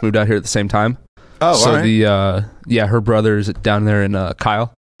actually both moved out here at the same time. Oh, so all right. her brother's down there in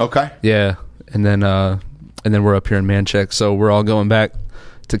Kyle. Okay. Yeah, and then we're up here in Manchek. So we're all going back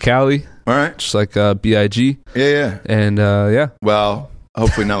to Cali. All right. Just like BIG. Yeah. And Well,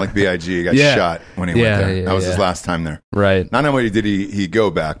 Hopefully not like B.I.G. He got shot when he went there. That was his last time there. Right. Not only did he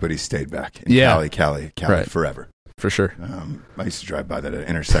go back, but he stayed back in Cali forever. For sure. I used to drive by that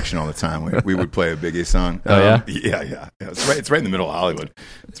intersection all the time. We would play a Biggie song. Oh, yeah? Yeah. It's right in the middle of Hollywood.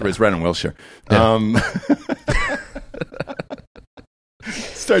 It's right in Wilshire.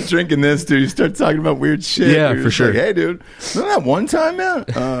 Start drinking this, dude. You start talking about weird shit. Yeah, for sure. Like, hey, dude, remember that one time,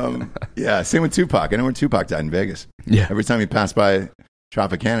 man? Yeah, same with Tupac. I know when Tupac died in Vegas. Yeah. Every time you pass by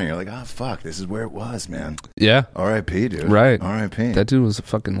Tropicana, you're like, oh, fuck, this is where it was, man. Yeah. R.I.P., dude. Right. R.I.P. That dude was a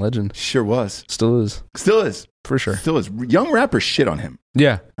fucking legend. Sure was. Still is. Still is. For sure. Still is. Young rappers shit on him.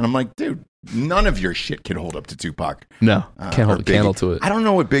 Yeah. And I'm like, dude, none of your shit can hold up to Tupac. No. Can't hold a candle to it. I don't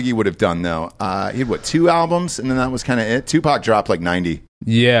know what Biggie would have done, though. He had, 2 albums? And then that was kind of it? Tupac dropped like 90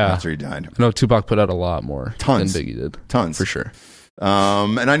 after he died. I know Tupac put out a lot more than Biggie did. Tons. For sure.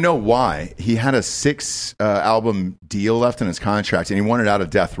 And I know why. He had a 6 album deal left in his contract, and he wanted out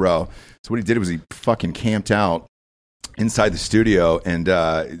of Death Row. So what he did was he fucking camped out inside the studio, and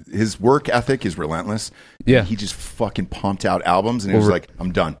his work ethic is relentless. Yeah. He just fucking pumped out albums, and he was like,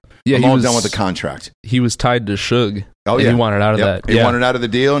 I'm done. Yeah, I'm all done with the contract. He was tied to Suge. Oh, yeah. He wanted out of that. He wanted out of the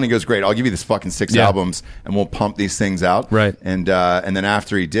deal, and he goes, great, I'll give you this fucking 6 albums, and we'll pump these things out. Right. And then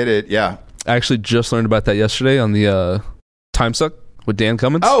after he did it, I actually just learned about that yesterday on the Time Suck with Dan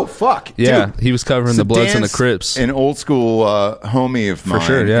Cummins. Oh, fuck. Yeah, dude. he was covering the Bloods and the Crips. An old school homie of mine. For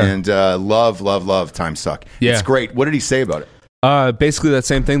sure, yeah. And love Time Suck. Yeah. It's great. What did he say about it? Basically that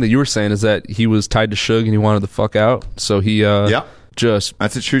same thing that you were saying, is that he was tied to Suge and he wanted the fuck out. So he just...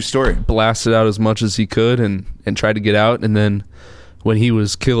 That's a true story. Blasted out as much as he could and tried to get out. And then when he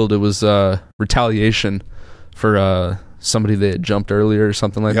was killed, it was retaliation for somebody that had jumped earlier or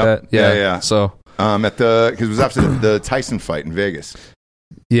something like that. Yeah. So... because it was after the Tyson fight in Vegas.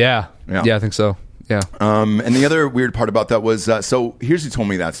 Yeah, I think so. Yeah. And the other weird part about that was, so here's who told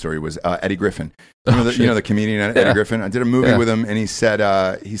me that story was Eddie Griffin. You know the comedian Eddie Griffin. I did a movie with him, and he said,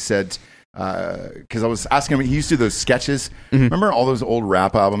 because I was asking him, he used to do those sketches. Mm-hmm. Remember all those old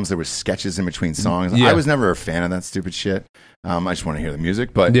rap albums? There were sketches in between songs. Yeah. I was never a fan of that stupid shit. I just want to hear the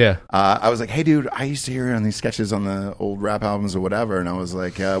music. But I was like, hey, dude, I used to hear on these sketches on the old rap albums or whatever. And I was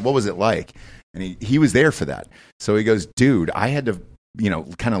like, what was it like? And he was there for that. So he goes, dude, I had to,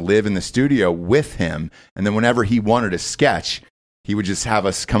 kind of live in the studio with him. And then whenever he wanted a sketch, he would just have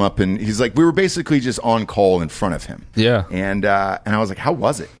us come up, and he's like, we were basically just on call in front of him. Yeah. And I was like, how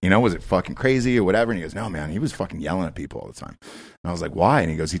was it? Was it fucking crazy or whatever? And he goes, no, man, he was fucking yelling at people all the time. And I was like, why? And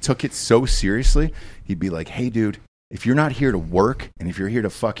he goes, he took it so seriously. He'd be like, hey, dude, if you're not here to work and if you're here to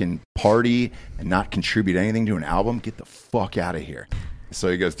fucking party and not contribute anything to an album, get the fuck out of here. So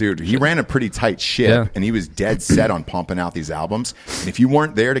he goes, dude, he ran a pretty tight ship, and he was dead set on pumping out these albums. And if you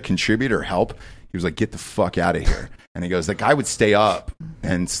weren't there to contribute or help, he was like, get the fuck out of here. And he goes, the guy would stay up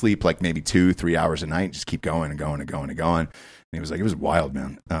and sleep like maybe 2-3 hours a night, and just keep going and going and going and going. And he was like, it was wild,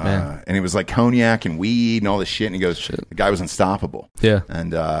 man. And it was like cognac and weed and all this shit. And he goes, the guy was unstoppable. Yeah.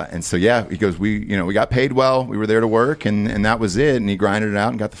 And so, he goes, we got paid well. We were there to work, and that was it. And he grinded it out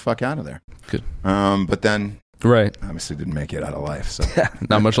and got the fuck out of there. Good. But then... Right. Obviously didn't make it out of life. So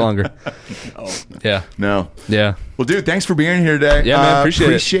not much longer. No. Yeah. No. Yeah. Well, dude, thanks for being here today. Yeah, man.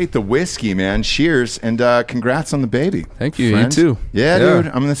 Appreciate the whiskey, man. Cheers. And congrats on the baby. Thank you. Friend. You too. Yeah, dude.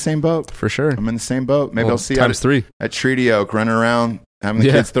 I'm in the same boat. For sure. I'm in the same boat. Maybe I'll see you at Treaty Oak running around having the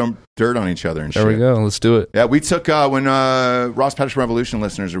kids throw dirt on each other and shit. There we go. Let's do it. Yeah, we took, when Ross Patterson Revolution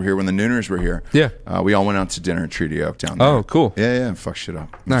listeners were here, when the Nooners were here. Yeah. We all went out to dinner at Treaty Oak down there. Oh, cool. Yeah, and fuck shit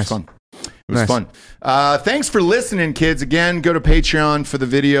up. It nice. was fun. It was fun. Thanks for listening, kids. Again, go to Patreon for the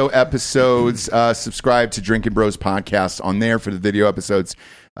video episodes. Subscribe to Drinking Bros Podcast on there for the video episodes.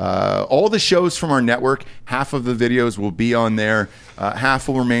 All the shows from our network, half of the videos will be on there. Half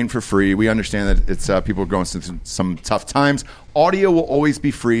will remain for free. We understand that it's people are going through some tough times. Audio will always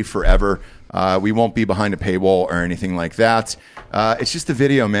be free forever. We won't be behind a paywall or anything like that. It's just the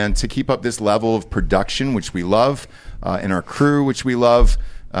video, man, to keep up this level of production, which we love, and our crew, which we love.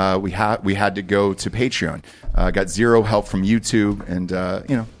 We had to go to Patreon. Got zero help from YouTube, and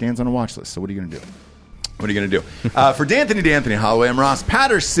Dan's on a watch list. So what are you gonna do? What are you gonna do? For D'Anthony Holloway, I'm Ross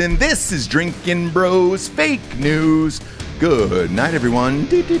Patterson. This is Drinking Bros Fake News. Good night, everyone.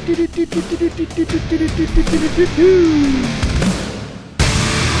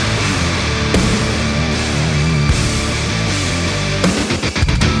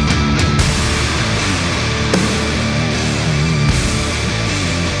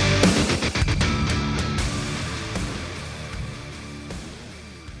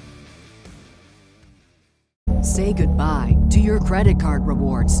 Say goodbye to your credit card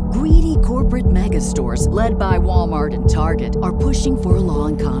rewards. Greedy corporate mega stores, led by Walmart and Target, are pushing for a law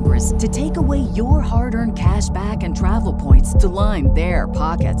in Congress to take away your hard-earned cash back and travel points to line their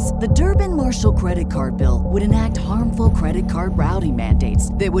pockets. The Durbin-Marshall credit card bill would enact harmful credit card routing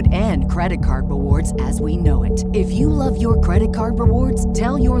mandates that would end credit card rewards as we know it. If you love your credit card rewards,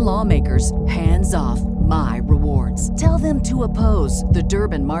 tell your lawmakers, hands off my rewards. Tell them to oppose the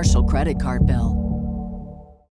Durbin-Marshall credit card bill.